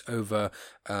takes place over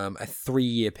a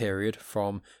 3-year period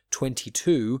from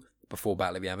 22 before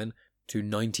Battle of Yavin to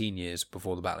 19 years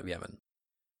before the Battle of Yavin.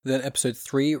 Then Episode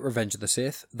 3, Revenge of the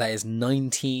Sith, that is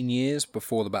 19 years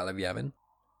before the Battle of Yavin.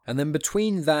 And then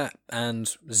between that and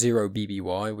 0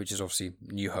 BBY, which is obviously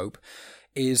New Hope,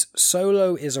 is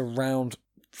Solo is around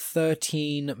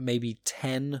 13, maybe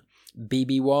 10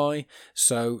 BBY.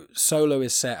 So Solo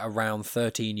is set around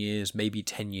 13 years, maybe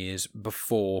 10 years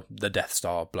before the Death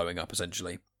Star blowing up,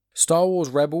 essentially. Star Wars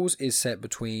Rebels is set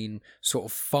between sort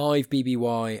of 5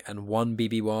 BBY and 1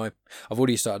 BBY. I've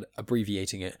already started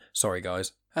abbreviating it, sorry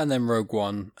guys. And then Rogue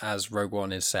One, as Rogue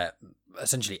One is set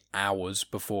essentially hours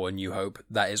before A New Hope,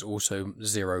 that is also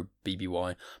 0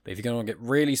 BBY. But if you're going to get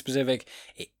really specific,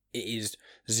 it is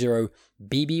 0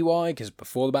 BBY, because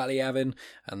before the Battle of Yavin,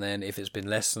 and then if it's been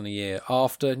less than a year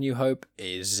after New Hope, it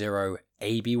is 0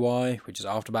 ABY, which is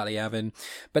after Battle of Yavin.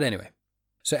 But anyway,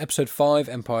 so Episode 5,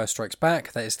 Empire Strikes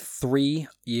Back, that is 3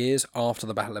 years after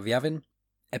the Battle of Yavin.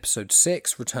 Episode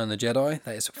 6, Return of the Jedi,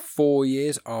 that is 4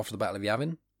 years after the Battle of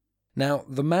Yavin. Now,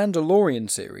 the Mandalorian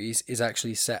series is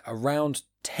actually set around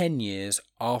 10 years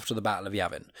after the Battle of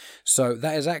Yavin, so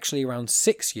that is actually around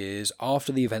 6 years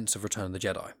after the events of Return of the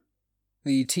Jedi.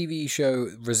 The TV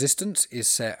show Resistance is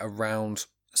set around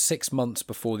 6 months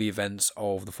before the events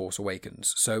of The Force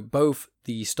Awakens, so both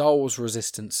the Star Wars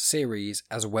Resistance series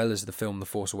as well as the film The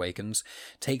Force Awakens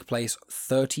take place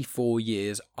 34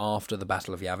 years after the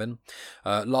Battle of Yavin.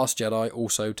 Last Jedi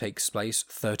also takes place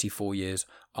 34 years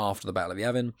after the Battle of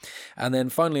Yavin. And then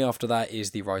finally after that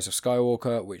is The Rise of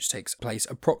Skywalker, which takes place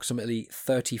approximately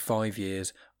 35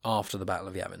 years after the Battle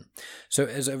of Yavin. So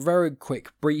as a very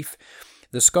quick brief,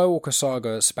 the Skywalker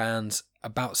saga spans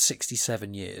about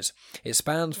 67 years. It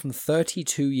spans from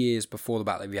 32 years before the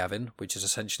Battle of Yavin, which is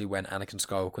essentially when Anakin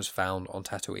Skywalker was found on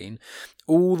Tatooine,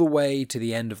 all the way to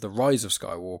the end of the Rise of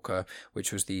Skywalker,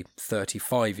 which was the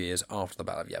 35 years after the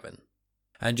Battle of Yavin.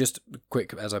 And just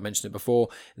quick, as I mentioned it before,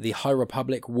 the High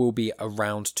Republic will be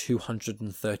around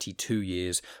 232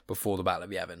 years before the Battle of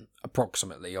Yavin,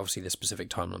 approximately. Obviously, the specific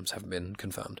timelines haven't been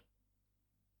confirmed.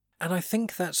 And I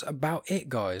think that's about it,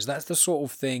 guys. That's the sort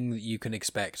of thing that you can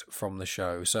expect from the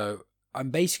show. So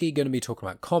I'm basically going to be talking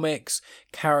about comics,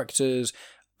 characters,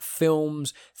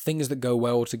 films, things that go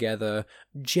well together,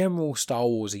 general Star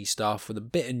Wars-y stuff with a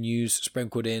bit of news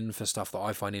sprinkled in for stuff that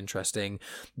I find interesting.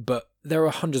 But there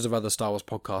are hundreds of other Star Wars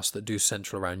podcasts that do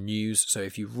central around news. So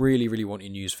if you really, really want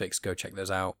your news fix, go check those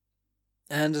out.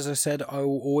 And as I said, I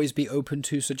will always be open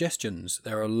to suggestions.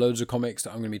 There are loads of comics that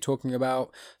I'm going to be talking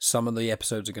about. Some of the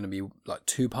episodes are going to be like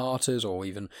 2-parters or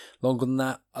even longer than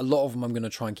that. A lot of them I'm going to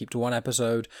try and keep to 1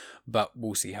 episode, but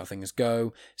we'll see how things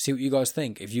go. See what you guys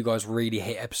think. If you guys really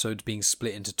hate episodes being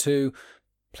split into 2,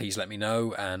 please let me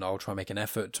know and I'll try and make an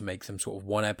effort to make them sort of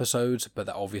 1 episode, but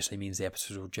that obviously means the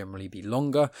episodes will generally be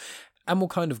longer, and we'll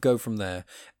kind of go from there.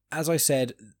 As I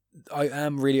said, I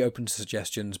am really open to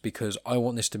suggestions because I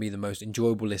want this to be the most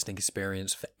enjoyable listening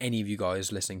experience for any of you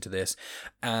guys listening to this.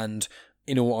 And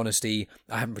in all honesty,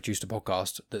 I haven't produced a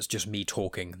podcast that's just me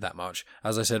talking that much.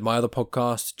 As I said, my other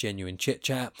podcast, Genuine Chit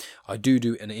Chat, I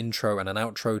do an intro and an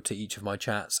outro to each of my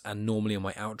chats. And normally in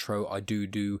my outro, I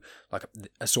do like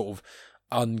a sort of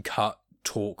uncut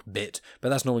talk bit, but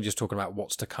that's normally just talking about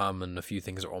what's to come and a few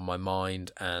things that are on my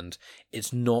mind. And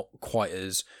it's not quite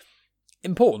as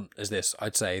important as this,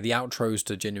 I'd say. The outros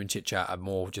to Genuine Chit Chat are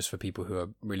more just for people who are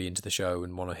really into the show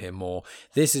and want to hear more.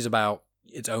 This is about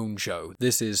its own show.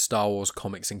 This is Star Wars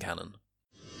Comics and Canon.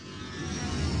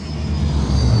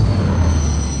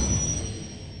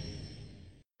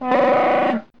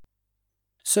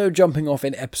 So jumping off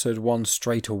in episode 1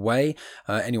 straight away,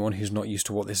 anyone who's not used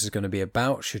to what this is going to be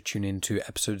about should tune into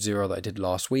episode 0 that I did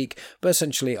last week. But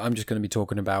essentially, I'm just going to be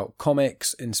talking about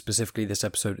comics, and specifically this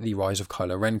episode, the Rise of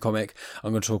Kylo Ren comic.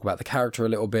 I'm going to talk about the character a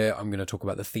little bit. I'm going to talk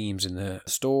about the themes in the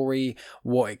story,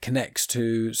 what it connects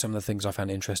to, some of the things I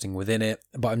found interesting within it.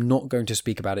 But I'm not going to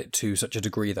speak about it to such a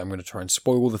degree that I'm going to try and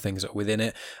spoil the things that are within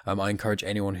it. I encourage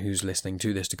anyone who's listening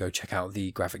to this to go check out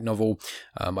the graphic novel.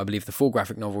 I believe the full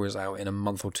graphic novel is out in a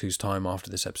month or two's time after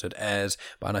this episode airs,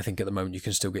 and I think at the moment you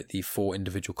can still get the 4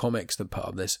 individual comics that part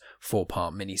of this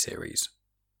 4-part miniseries.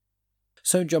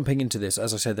 So jumping into this,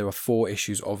 as I said, there are 4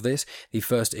 issues of this. The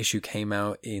first issue came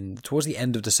out towards the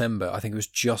end of December. I think it was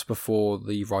just before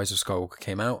the Rise of Skywalker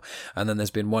came out, and then there's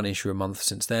been 1 issue a month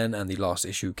since then, and the last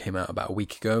issue came out about a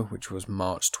week ago, which was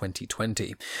March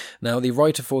 2020. Now, the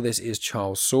writer for this is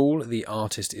Charles Soule, the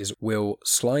artist is Will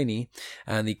Sliney,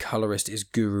 and the colorist is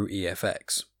Guru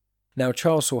EFX. Now,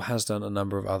 Charles Soule has done a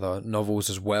number of other novels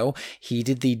as well. He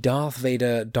did the Darth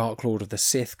Vader Dark Lord of the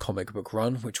Sith comic book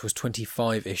run, which was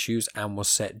 25 issues and was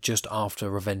set just after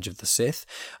Revenge of the Sith.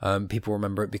 People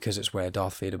remember it because it's where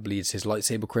Darth Vader bleeds his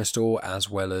lightsaber crystal, as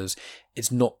well as it's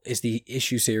the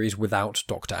issue series without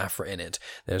Dr. Aphra in it.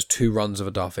 There's 2 runs of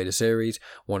a Darth Vader series.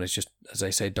 One is just, as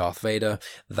I say, Darth Vader.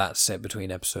 That's set between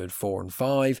episode 4 and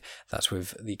 5. That's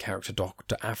with the character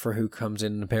Dr. Aphra who comes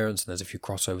in appearance, and there's a few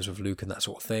crossovers with Luke and that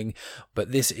sort of thing.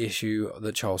 But this issue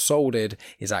that Charles Soule did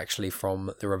is actually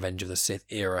from the Revenge of the Sith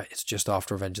era. It's just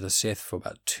after Revenge of the Sith for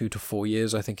about 2 to 4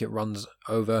 years, I think it runs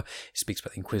over. It speaks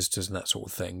about the Inquisitors and that sort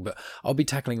of thing. But I'll be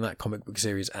tackling that comic book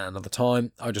series at another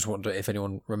time. I just wonder if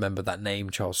anyone remembered that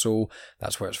name, Charles Soule.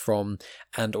 That's where it's from.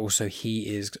 And also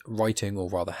he is writing,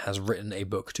 or rather has written, a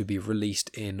book to be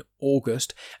released in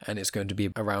August, and it's going to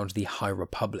be around the High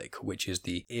Republic, which is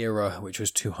the era which was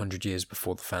 200 years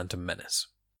before the Phantom Menace.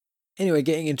 Anyway,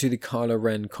 getting into the Kylo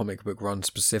Ren comic book run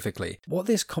specifically, what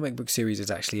this comic book series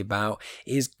is actually about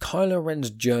is Kylo Ren's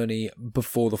journey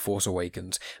before The Force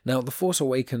Awakens. Now, The Force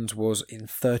Awakens was in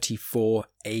 34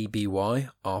 ABY,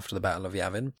 after the Battle of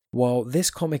Yavin, while this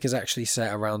comic is actually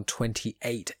set around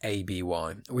 28 ABY,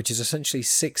 which is essentially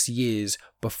 6 years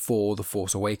before The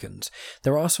Force Awakens.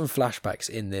 There are some flashbacks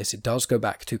in this. It does go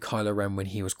back to Kylo Ren when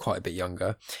he was quite a bit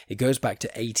younger. It goes back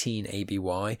to 18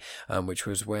 ABY, which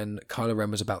was when Kylo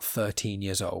Ren was about 13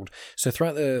 years old. So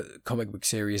throughout the comic book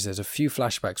series, there's a few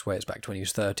flashbacks where it's back to when he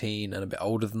was 13 and a bit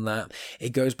older than that.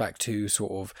 It goes back to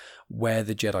sort of where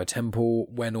the Jedi Temple,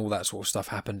 when all that sort of stuff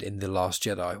happened in The Last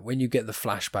Jedi. When you get the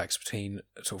flashbacks between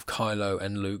sort of Kylo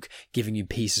and Luke, giving you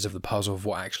pieces of the puzzle of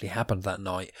what actually happened that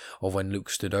night, of when Luke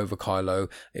stood over Kylo,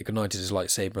 ignited his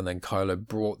lightsaber, and then Kylo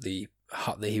brought the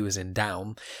hut that he was in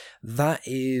down, that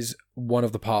is one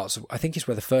of the parts, I think it's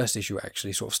where the first issue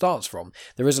actually sort of starts from.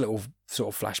 There is a little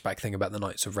sort of flashback thing about the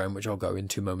Knights of Ren, which I'll go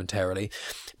into momentarily.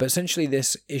 But essentially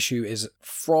this issue is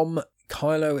from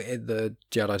Kylo in the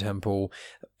Jedi Temple,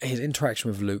 his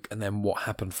interaction with Luke, and then what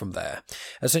happened from there.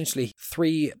 Essentially,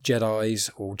 3 Jedis,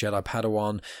 or Jedi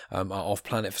Padawan, are off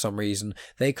planet for some reason.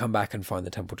 They come back and find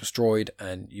the temple destroyed,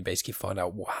 and you basically find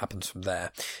out what happens from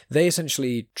there. They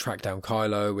essentially track down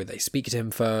Kylo, where they speak to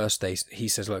him first. He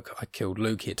says, look, I killed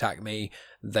Luke, he attacked me.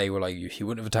 They were like, he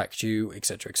wouldn't have attacked you,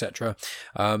 etc., etc.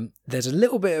 There's a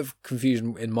little bit of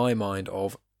confusion in my mind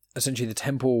of, essentially the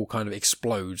temple kind of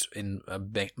explodes in a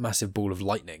big, massive ball of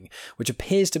lightning, which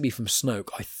appears to be from Snoke,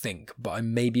 I think, but I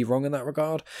may be wrong in that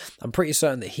regard. I'm pretty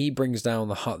certain that he brings down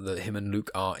the hut that him and Luke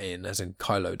are in, as in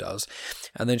Kylo does,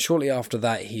 and then shortly after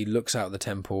that he looks out at the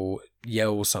temple,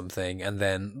 yells something, and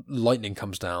then lightning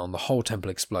comes down, the whole temple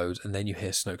explodes, and then you hear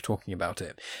Snoke talking about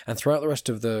it. And throughout the rest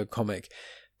of the comic,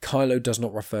 Kylo does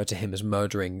not refer to him as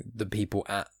murdering the people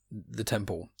at the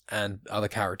temple, and other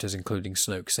characters, including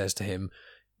Snoke, says to him,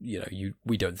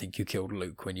 we don't think you killed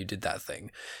Luke when you did that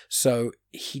thing. So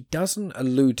he doesn't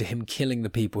allude to him killing the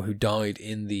people who died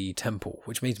in the temple,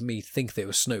 which makes me think that it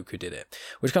was Snoke who did it,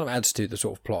 which kind of adds to the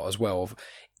sort of plot as well. Of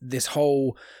this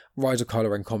whole Rise of Kylo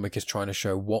Ren comic is trying to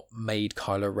show what made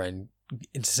Kylo Ren,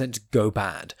 in a sense, go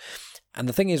bad. And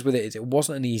the thing is with it is it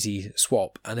wasn't an easy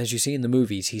swap. And as you see in the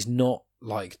movies, he's not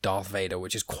like Darth Vader,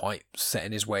 which is quite set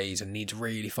in his ways and needs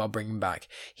really far bringing back.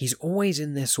 He's always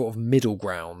in this sort of middle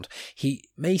ground. He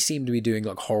may seem to be doing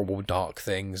like horrible dark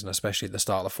things, and especially at the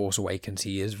start of The Force Awakens,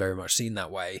 he is very much seen that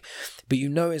way. But you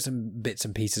notice in bits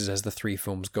and pieces as the 3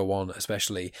 films go on,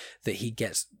 especially, that he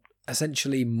gets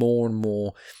essentially more and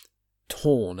more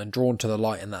torn and drawn to the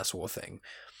light and that sort of thing.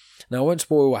 Now, I won't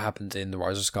spoil what happens in The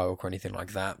Rise of Skywalker or anything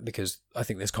like that, because I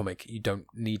think this comic, you don't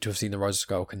need to have seen The Rise of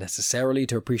Skywalker necessarily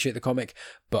to appreciate the comic,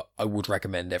 but I would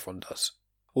recommend everyone does.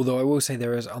 Although I will say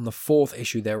there is, on the 4th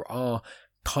issue, there are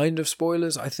kind of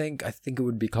spoilers, I think. I think it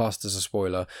would be classed as a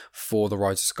spoiler for The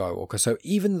Rise of Skywalker. So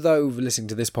even though listening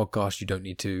to this podcast, you don't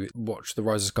need to watch The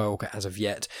Rise of Skywalker as of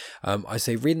yet, I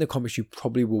say reading the comics you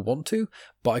probably will want to,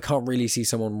 but I can't really see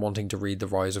someone wanting to read the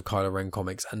Rise of Kylo Ren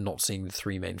comics and not seeing the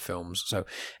 3 main films. So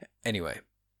anyway,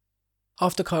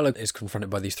 after Kylo is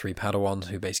confronted by these 3 Padawans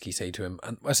who basically say to him,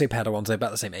 and I say Padawans, they're about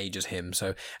the same age as him,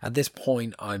 so at this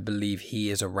point I believe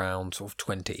he is around sort of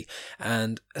 20,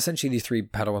 and essentially these 3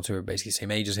 Padawans who are basically the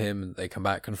same age as him, they come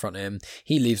back, confront him,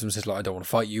 he leaves them and says, like, I don't want to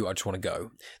fight you, I just want to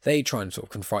go. They try and sort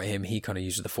of confront him, he kind of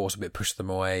uses the Force a bit, pushes them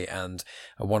away, and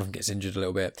one of them gets injured a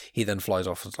little bit. He then flies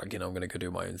off and is like, I'm going to go do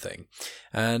my own thing.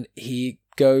 And he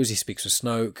goes, he speaks with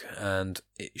Snoke, and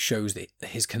it shows that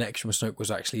his connection with Snoke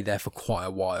was actually there for quite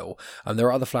a while. And there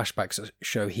are other flashbacks that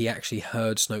show he actually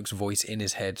heard Snoke's voice in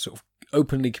his head, sort of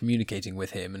openly communicating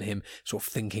with him, and him sort of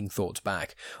thinking thoughts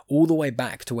back, all the way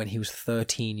back to when he was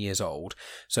 13 years old.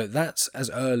 So that's as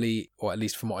early, or at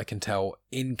least from what I can tell,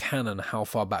 in canon, how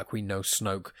far back we know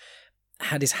Snoke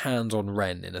had his hands on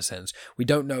Ren, in a sense. We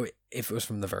don't know if it was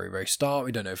from the very, very start.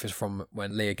 We don't know if it's from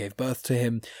when Leia gave birth to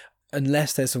him.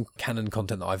 Unless there's some canon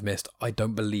content that I've missed, I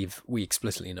don't believe we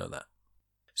explicitly know that.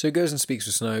 So he goes and speaks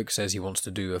with Snoke, says he wants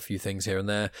to do a few things here and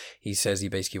there. He says he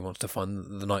basically wants to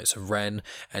find the Knights of Ren,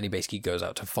 and he basically goes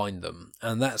out to find them.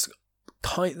 And that's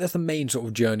the main sort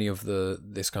of journey of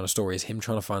this kind of story, is him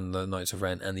trying to find the Knights of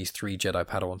Ren and these 3 Jedi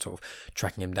Padawans sort of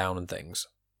tracking him down and things.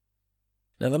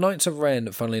 Now, the Knights of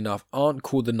Ren, funnily enough, aren't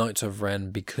called the Knights of Ren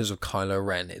because of Kylo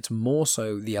Ren. It's more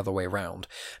so the other way around.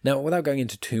 Now, without going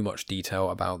into too much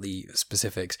detail about the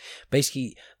specifics,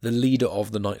 basically, the leader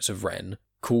of the Knights of Ren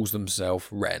calls himself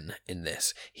Ren in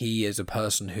this. He is a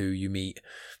person who you meet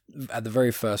at the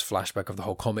very first flashback of the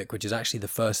whole comic, which is actually the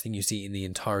first thing you see in the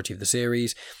entirety of the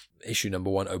series. Issue number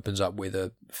 1 opens up with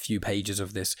a few pages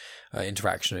of this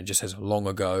interaction. It just says, long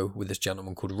ago, with this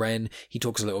gentleman called Ren. He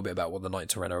talks a little bit about what the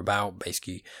Knights of Ren are about.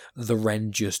 Basically, the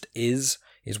Ren just is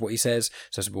what he says.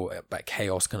 So it's about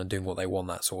chaos, kind of doing what they want,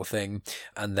 that sort of thing.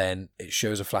 And then it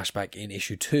shows a flashback in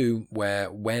issue 2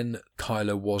 where when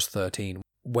Kylo was 13,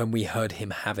 when we heard him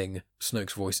having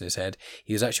Snoke's voice in his head,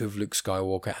 he was actually with Luke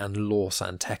Skywalker and Lor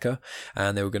San Tekka,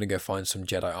 and they were going to go find some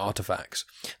Jedi artifacts.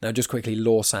 Now, just quickly,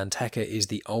 Lor San Tekka is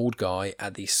the old guy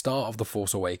at the start of The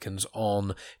Force Awakens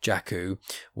on Jakku,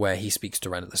 where he speaks to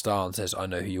Ren at the start and says, I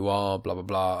know who you are, blah, blah,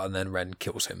 blah, and then Ren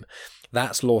kills him.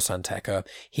 That's Lor San Tekka.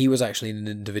 He was actually an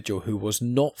individual who was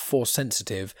not Force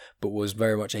sensitive, but was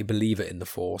very much a believer in the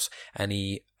Force, and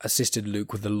he assisted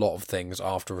Luke with a lot of things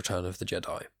after Return of the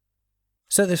Jedi.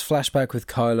 So this flashback with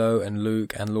Kylo and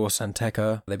Luke and Lor San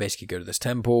Tekka, they basically go to this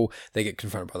temple, they get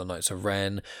confronted by the Knights of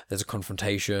Ren, there's a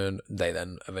confrontation, they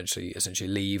then eventually essentially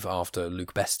leave after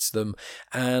Luke bests them,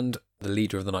 and the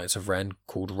leader of the Knights of Ren,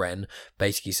 called Ren,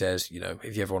 basically says,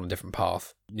 if you ever want a different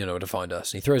path, you know where to find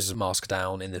us. And he throws his mask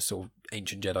down in this sort of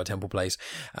ancient Jedi temple place,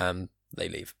 and they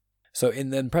leave. So in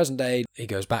the present day, he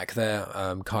goes back there,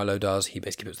 Kylo does, he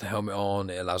basically puts the helmet on,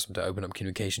 it allows him to open up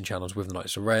communication channels with the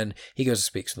Knights of Ren, he goes and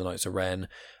speaks to the Knights of Ren,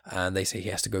 and they say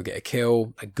he has to go get a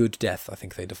kill, a good death, I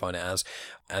think they define it as,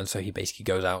 and so he basically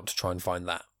goes out to try and find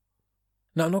that.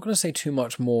 Now, I'm not going to say too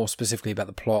much more specifically about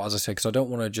the plot, as I said, because I don't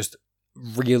want to just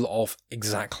reel off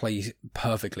exactly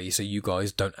perfectly so you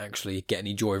guys don't actually get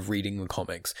any joy of reading the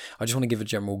comics. I just want to give a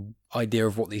general idea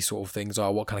of what these sort of things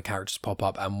are, what kind of characters pop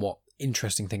up, and what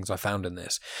interesting things I found in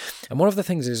this. And one of the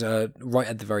things is right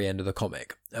at the very end of the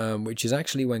comic, which is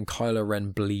actually when Kylo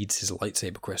Ren bleeds his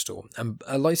lightsaber crystal. And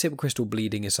a lightsaber crystal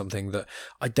bleeding is something that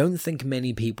I don't think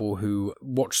many people who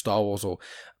watch Star Wars, or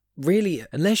really,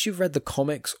 unless you've read the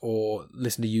comics or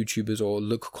listen to YouTubers or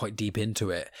look quite deep into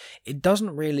it, it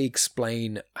doesn't really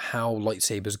explain how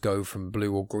lightsabers go from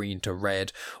blue or green to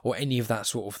red or any of that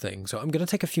sort of thing. So I'm going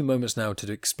to take a few moments now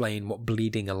to explain what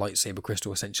bleeding a lightsaber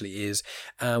crystal essentially is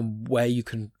and where you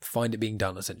can find it being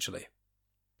done essentially.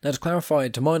 Now, to clarify,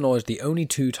 to my knowledge, the only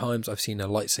 2 times I've seen a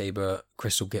lightsaber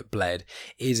crystal get bled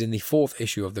is in the 4th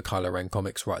issue of the Kylo Ren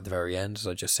comics right at the very end, as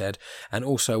I just said, and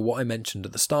also what I mentioned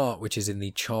at the start, which is in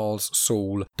the Charles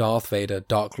Soule Darth Vader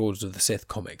Dark Lords of the Sith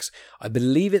comics. I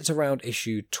believe it's around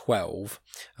issue 12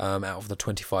 out of the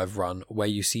 25 run where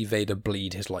you see Vader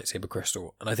bleed his lightsaber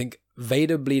crystal, and I think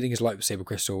Vader bleeding his lightsaber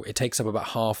crystal, it takes up about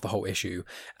half the whole issue,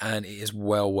 and it is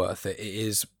well worth it. It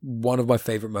is one of my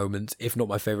favourite moments, if not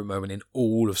my favourite moment in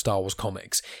all of Star Wars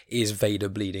comics, is Vader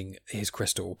bleeding his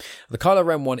crystal. The Kylo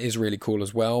Ren one is really cool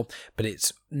as well, but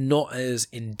it's not as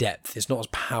in-depth, it's not as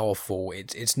powerful,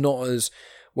 it's not as,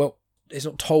 well, it's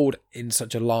not told in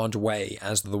such a large way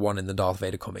as the one in the Darth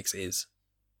Vader comics is.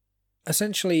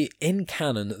 Essentially, in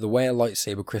canon, the way a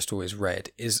lightsaber crystal is read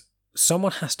is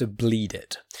someone has to bleed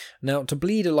it. Now, to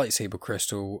bleed a lightsaber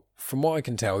crystal, from what I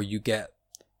can tell, you get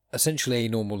essentially a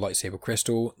normal lightsaber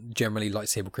crystal. Generally,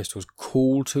 lightsaber crystals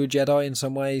cool to a Jedi in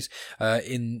some ways.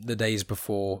 In the days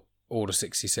before Order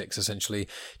 66, essentially,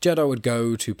 Jedi would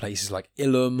go to places like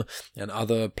Ilum and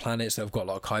other planets that have got a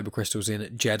lot of kyber crystals in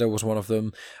it. Jedha was one of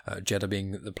them, Jedha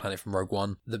being the planet from Rogue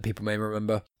One that people may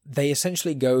remember. They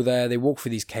essentially go there, they walk through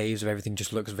these caves where everything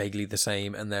just looks vaguely the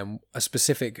same, and then a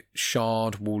specific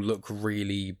shard will look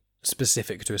really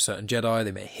specific to a certain Jedi.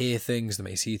 They may hear things, they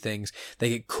may see things. They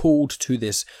get called to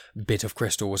this bit of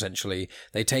crystal, essentially.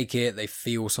 They take it, they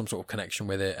feel some sort of connection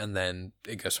with it, and then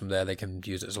it goes from there. They can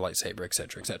use it as a lightsaber,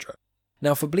 etc., etc.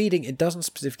 Now, for bleeding, it doesn't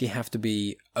specifically have to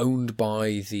be owned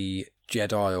by the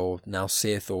Jedi or now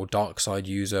Sith or dark side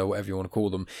user, whatever you want to call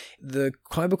them. The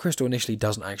kyber crystal initially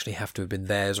doesn't actually have to have been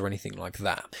theirs or anything like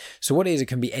that. So what it is, it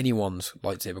can be anyone's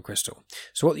lightsaber crystal.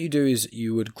 So what you do is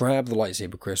you would grab the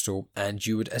lightsaber crystal and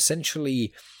you would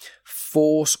essentially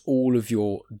force all of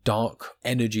your dark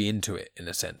energy into it, in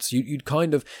a sense. You'd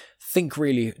kind of think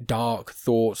really dark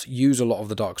thoughts, use a lot of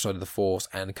the dark side of the Force,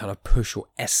 and kind of push your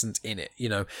essence in it. You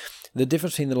know, the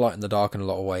difference between the light and the dark in a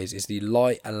lot of ways is the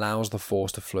light allows the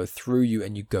Force to flow through you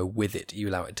and you go with it. You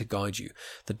allow it to guide you.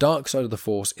 The dark side of the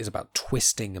Force is about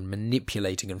twisting and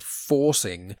manipulating and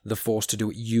forcing the Force to do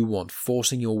what you want,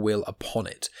 forcing your will upon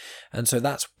it. And so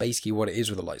that's basically what it is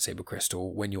with a lightsaber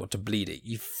crystal when you want to bleed it.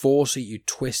 You force it, you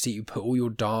twist it, you put all your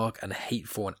dark and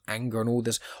hateful and anger and all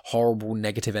this horrible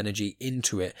negative energy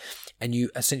into it, and you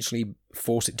essentially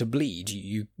force it to bleed.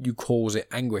 You cause it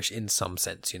anguish in some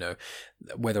sense, you know.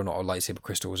 Whether or not a lightsaber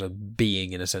crystal is a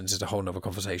being in a sense is a whole nother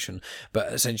conversation,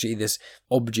 but essentially this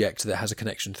object that has a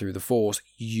connection through the Force,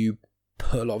 you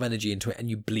put a lot of energy into it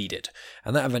and you bleed it,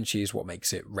 and that eventually is what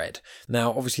makes it red.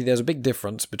 Now obviously there's a big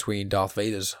difference between Darth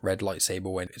Vader's red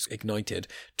lightsaber when it's ignited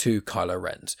to Kylo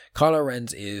Ren's. Kylo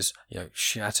Ren's is, you know,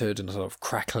 shattered and sort of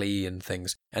crackly and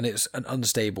things, and it's an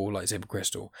unstable lightsaber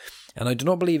crystal, and I do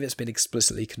not believe it's been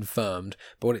explicitly confirmed,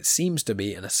 but what it seems to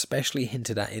be, and especially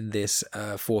hinted at in this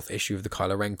 4th issue of the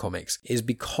Kylo Ren comics, is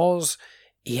because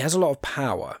he has a lot of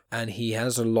power and he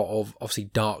has a lot of, obviously,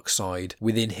 dark side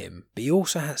within him, but he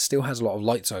also still has a lot of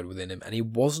light side within him, and he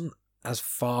wasn't as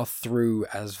far through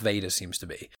as Vader seems to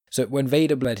be. So when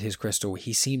Vader bled his crystal,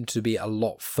 he seemed to be a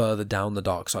lot further down the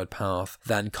dark side path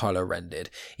than Kylo Ren did.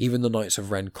 Even the Knights of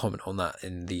Ren comment on that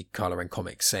in the Kylo Ren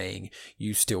comics, saying,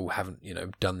 you still haven't,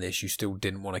 done this, you still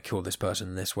didn't want to kill this person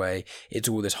in this way, it's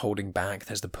all this holding back,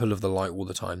 there's the pull of the light all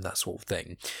the time, that sort of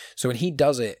thing. So when he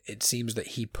does it, it seems that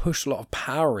he pushed a lot of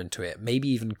power into it, maybe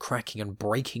even cracking and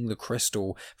breaking the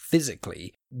crystal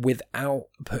physically, without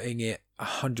putting it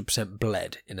 100%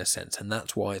 bled in a sense, and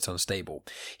that's why it's unstable.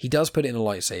 He does put it in a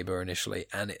lightsaber initially,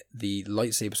 and the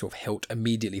lightsaber sort of hilt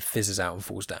immediately fizzes out and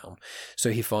falls down.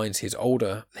 So he finds his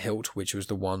older hilt, which was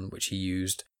the one which he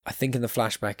used, I think in the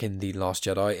flashback in The Last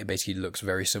Jedi, it basically looks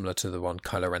very similar to the one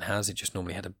Kylo Ren has, it just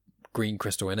normally had a green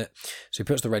crystal in it. So he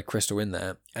puts the red crystal in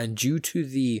there, and due to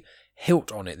the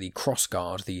hilt on it, the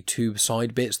crossguard, the two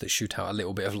side bits that shoot out a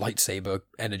little bit of lightsaber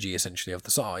energy essentially off the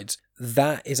sides,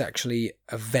 that is actually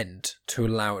a vent to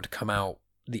allow it to come out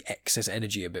the excess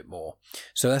energy a bit more.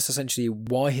 So that's essentially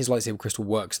why his lightsaber crystal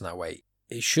works in that way.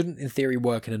 It shouldn't in theory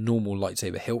work in a normal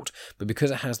lightsaber hilt, but because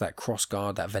it has that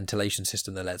crossguard, that ventilation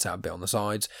system that lets out a bit on the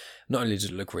sides, not only does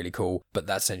it look really cool, but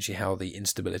that's essentially how the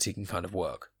instability can kind of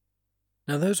work.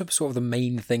 Now, those are sort of the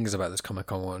main things about this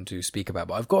comic I want to speak about,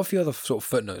 but I've got a few other sort of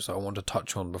footnotes that I want to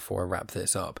touch on before I wrap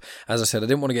this up. As I said, I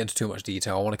didn't want to get into too much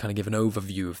detail. I want to kind of give an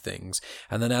overview of things,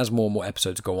 and then as more and more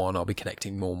episodes go on, I'll be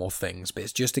connecting more and more things, but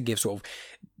it's just to give sort of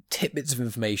tidbits of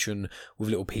information with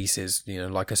little pieces,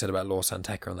 like I said about Lor San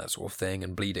Tekka and that sort of thing,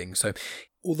 and bleeding. So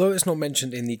although it's not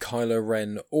mentioned in the Kylo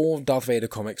Ren or Darth Vader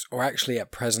comics, or actually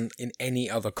at present in any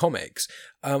other comics,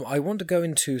 I want to go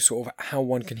into sort of how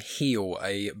one can heal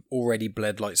a already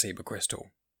bled lightsaber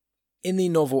crystal. In the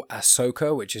novel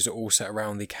Ahsoka, which is all set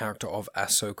around the character of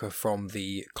Ahsoka from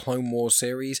the Clone Wars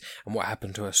series, and what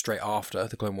happened to her straight after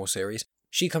the Clone Wars series,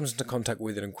 she comes into contact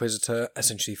with an Inquisitor,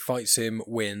 essentially fights him,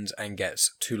 wins, and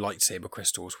gets 2 lightsaber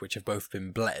crystals, which have both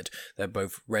been bled. They're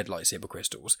both red lightsaber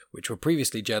crystals, which were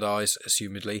previously Jedi's,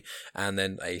 assumedly, and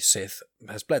then a Sith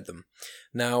has bled them.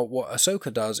 Now, what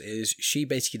Ahsoka does is she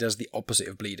basically does the opposite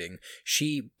of bleeding.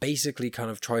 She basically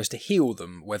kind of tries to heal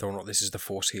them, whether or not this is the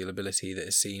Force heal ability that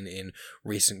is seen in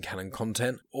recent canon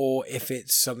content, or if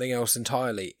it's something else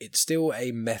entirely. It's still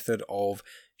a method of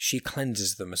she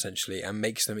cleanses them essentially and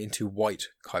makes them into white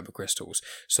kyber crystals.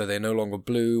 So they're no longer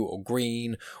blue or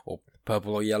green or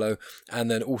purple or yellow, and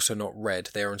then also not red.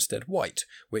 They are instead white,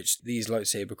 which these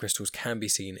lightsaber crystals can be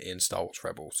seen in Star Wars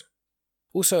Rebels.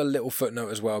 Also, a little footnote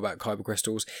as well about kyber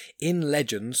crystals. In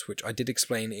Legends, which I did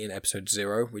explain in episode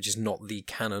 0, which is not the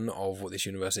canon of what this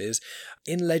universe is,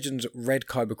 in Legends, red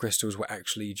kyber crystals were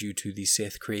actually due to the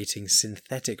Sith creating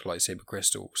synthetic lightsaber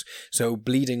crystals. So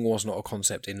bleeding was not a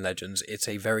concept in Legends. It's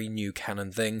a very new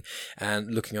canon thing,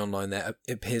 and looking online there,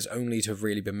 it appears only to have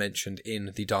really been mentioned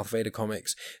in the Darth Vader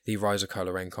comics, the Rise of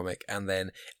Kylo Ren comic, and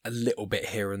then a little bit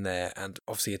here and there, and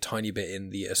obviously a tiny bit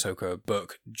in the Ahsoka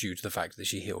book due to the fact that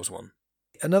she heals one.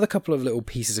 Another couple of little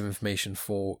pieces of information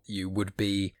for you would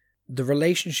be the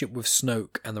relationship with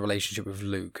Snoke and the relationship with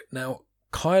Luke. Now,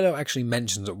 Kylo actually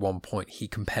mentions at one point, he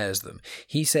compares them.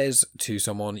 He says to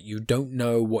someone, you don't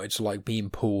know what it's like being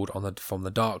pulled from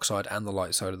the dark side and the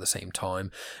light side at the same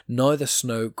time. Neither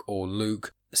Snoke or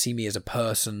Luke see me as a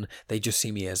person, they just see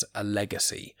me as a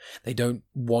legacy. They don't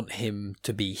want him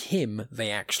to be him, they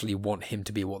actually want him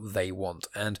to be what they want.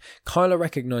 And Kylo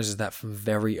recognises that from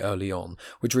very early on,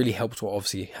 which really helps what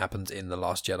obviously happens in The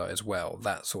Last Jedi as well.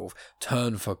 That sort of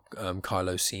turn for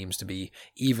Kylo seems to be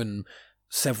even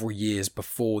several years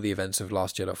before the events of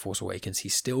Last Jedi Force Awakens.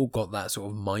 He's still got that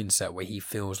sort of mindset where he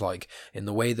feels like, in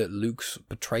the way that Luke's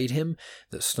betrayed him,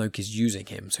 that Snoke is using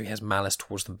him, so he has malice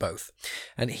towards them both.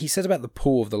 And he says about the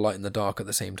pull of the light and the dark at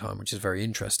the same time, which is very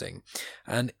interesting.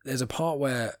 And there's a part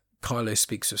where Kylo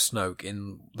speaks of Snoke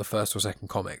in the first or second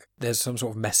comic. There's some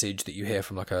sort of message that you hear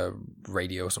from like a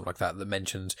radio or something like that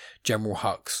mentions General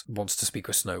Hux wants to speak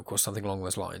with Snoke or something along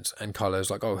those lines. And Kylo's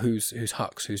like, oh, who's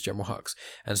Hux? Who's General Hux?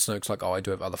 And Snoke's like, oh, I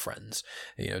do have other friends.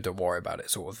 Don't worry about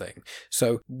it, sort of thing.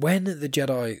 So when the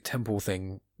Jedi Temple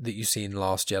thing that you see in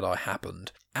Last Jedi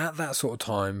happened, at that sort of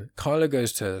time, Kylo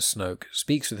goes to Snoke,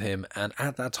 speaks with him, and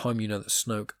at that time you know that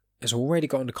Snoke has already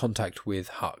got into contact with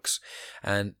Hux,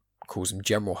 and calls him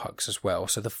General Hux as well.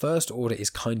 So the First Order is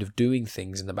kind of doing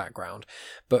things in the background,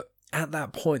 but at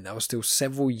that point that was still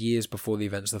several years before the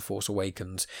events of The Force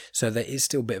Awakens, so there is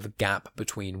still a bit of a gap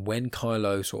between when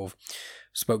Kylo sort of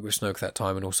spoke with Snoke that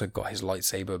time and also got his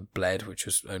lightsaber bled, which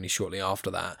was only shortly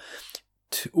after that,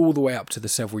 all the way up to the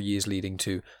several years leading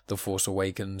to The Force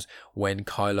Awakens, when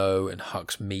Kylo and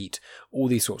Hux meet, all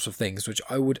these sorts of things, which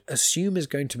I would assume is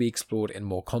going to be explored in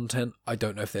more content. I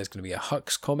don't know if there's going to be a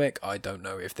Hux comic. I don't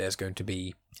know if there's going to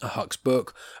be a Hux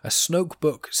book. A Snoke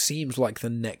book seems like the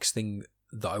next thing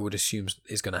that I would assume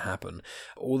is going to happen.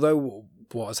 Although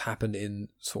what has happened in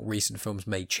sort of recent films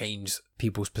may change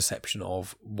people's perception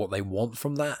of what they want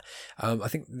from that, I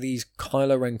think these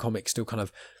Kylo Ren comics still kind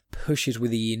of pushes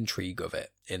with the intrigue of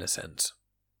it, in a sense.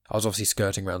 I was obviously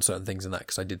skirting around certain things in that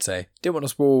because I did say, didn't want to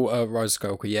spoil Rise of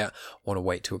Skywalker yet, want to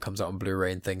wait till it comes out on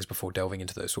Blu-ray and things before delving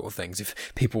into those sort of things.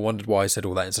 If people wondered why I said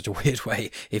all that in such a weird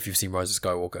way, if you've seen Rise of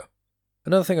Skywalker.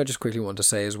 Another thing I just quickly wanted to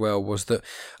say as well was that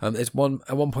it's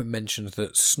at one point mentioned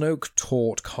that Snoke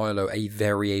taught Kylo a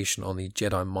variation on the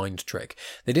Jedi mind trick.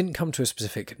 They didn't come to a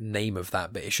specific name of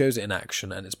that, but it shows it in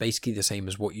action, and it's basically the same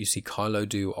as what you see Kylo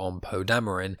do on Poe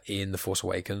Dameron in The Force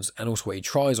Awakens, and also what he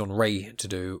tries on Rey to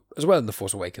do as well in The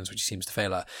Force Awakens, which he seems to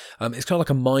fail at. It's kind of like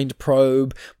a mind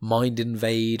probe, mind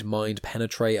invade, mind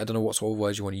penetrate. I don't know what sort of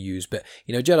words you want to use, but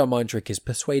Jedi mind trick is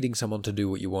persuading someone to do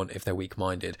what you want if they're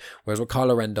weak-minded, whereas what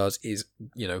Kylo Ren does is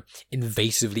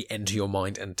invasively enter your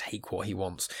mind and take what he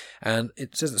wants. And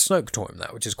it says that Snoke taught him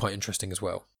that, which is quite interesting as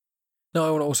well. Now,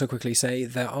 I want to also quickly say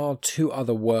there are 2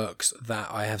 other works that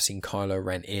I have seen Kylo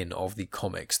Ren in of the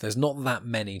comics. There's not that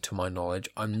many to my knowledge.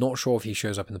 I'm not sure if he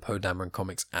shows up in the Poe Dameron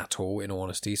comics at all, in all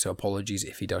honesty, so apologies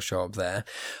if he does show up there.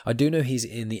 I do know he's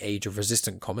in the Age of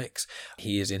Resistance comics.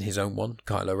 He is in his own one,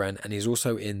 Kylo Ren, and he's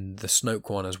also in the Snoke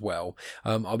one as well.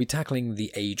 I'll be tackling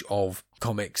the Age of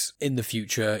comics in the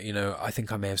future. I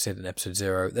think I may have said in episode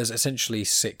 0, there's essentially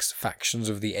 6 factions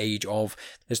of the Age of.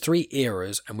 There's 3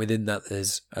 eras, and within that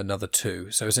there's another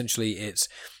 2. So essentially it's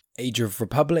Age of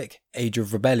Republic, Age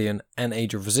of Rebellion, and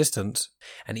Age of Resistance,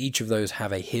 and each of those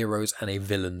have a heroes and a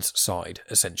villains side,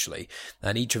 essentially.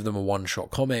 And each of them are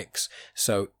one-shot comics,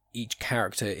 so each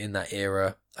character in that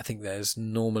era, I think there's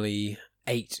normally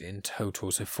 8 in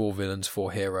total, so 4 villains,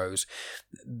 4 heroes.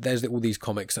 There's all these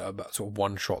comics that are about sort of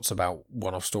one-shots about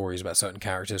one-off stories about certain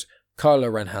characters.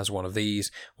 Kylo Ren has one of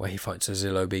these where he fights a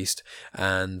Zillo beast,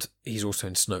 and he's also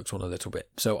in Snoke's one a little bit.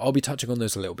 So I'll be touching on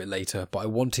those a little bit later, but I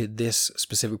wanted this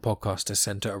specific podcast to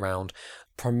centre around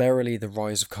primarily the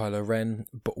rise of Kylo Ren,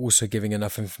 but also giving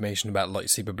enough information about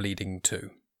lightsaber bleeding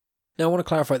too. Now, I want to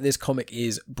clarify, this comic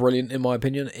is brilliant in my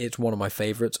opinion. It's one of my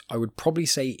favourites. I would probably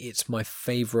say it's my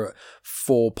favourite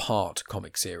 4-part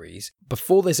comic series.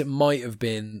 Before this, it might have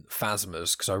been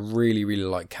Phasma's, because I really, really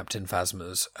like Captain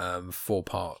Phasma's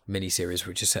 4-part miniseries,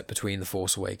 which is set between The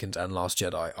Force Awakens and Last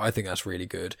Jedi. I think that's really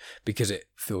good, because it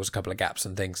fills a couple of gaps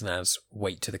and things and adds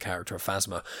weight to the character of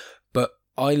Phasma. But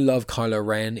I love Kylo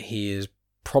Ren. He is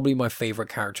probably my favourite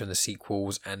character in the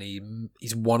sequels, and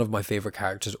he's one of my favourite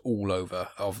characters all over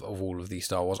of all of these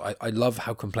Star Wars. I love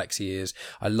how complex he is.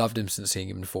 I loved him since seeing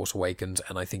him in Force Awakens,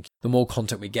 and I think the more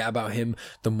content we get about him,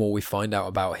 the more we find out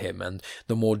about him, and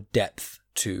the more depth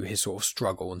to his sort of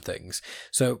struggle and things.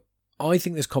 So I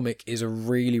think this comic is a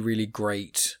really, really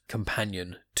great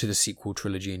companion to the sequel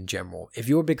trilogy in general. If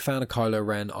you're a big fan of Kylo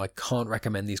Ren, I can't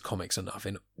recommend these comics enough.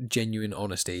 In genuine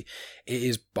honesty, it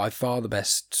is by far the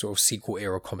best sort of sequel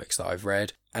era comics that I've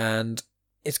read, and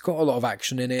it's got a lot of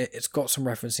action in it. It's got some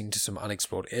referencing to some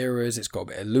unexplored eras. It's got a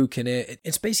bit of Luke in it.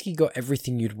 It's basically got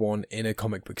everything you'd want in a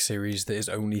comic book series that is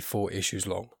only 4 issues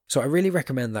long. So I really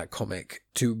recommend that comic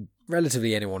to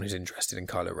relatively anyone who's interested in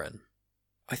Kylo Ren.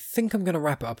 I think I'm going to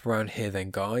wrap it up around here then,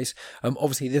 guys.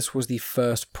 Obviously, this was the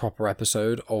first proper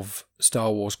episode of Star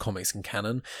Wars comics and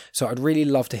canon, so I'd really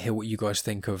love to hear what you guys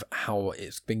think of how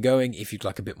it's been going, if you'd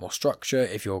like a bit more structure,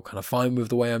 if you're kind of fine with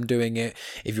the way I'm doing it,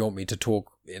 if you want me to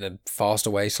talk in a faster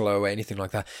way, slower way, anything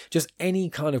like that. Just any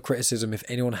kind of criticism. If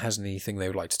anyone has anything they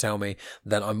would like to tell me,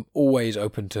 then I'm always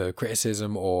open to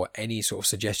criticism or any sort of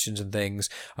suggestions and things.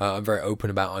 I'm very open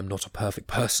about I'm not a perfect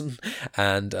person,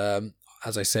 and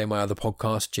as I say in my other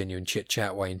podcast, Genuine Chit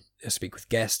Chat, where I speak with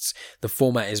guests, the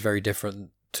format is very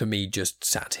different to me just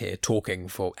sat here talking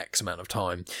for X amount of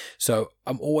time. So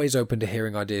I'm always open to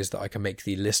hearing ideas that I can make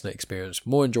the listener experience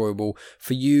more enjoyable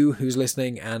for you who's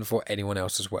listening and for anyone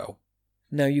else as well.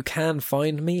 Now, you can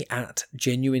find me at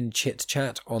Genuine Chit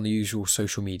Chat on the usual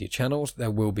social media channels. There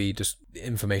will be just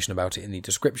information about it in the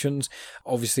descriptions.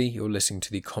 Obviously, you're listening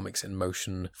to the Comics in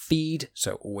Motion feed,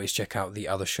 so always check out the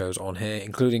other shows on here,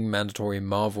 including mandatory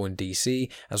Marvel and DC,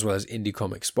 as well as Indie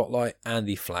Comic Spotlight and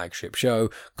the flagship show,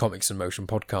 Comics in Motion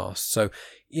Podcast. So,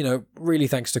 really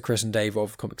thanks to Chris and Dave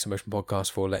of Comics in Motion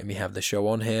Podcast for letting me have the show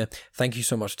on here. Thank you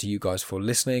so much to you guys for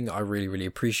listening. I really, really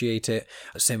appreciate it.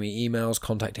 Send me emails,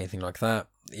 contact anything like that.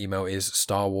 The email is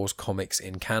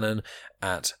StarWarsComicsInCanon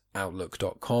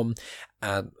outlook.com,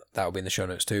 and that will be in the show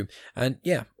notes too. And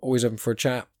yeah, always open for a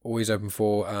chat, always open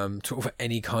for sort of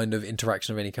any kind of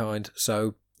interaction of any kind.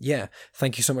 So yeah,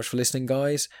 thank you so much for listening,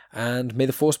 guys, and may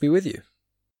the force be with you.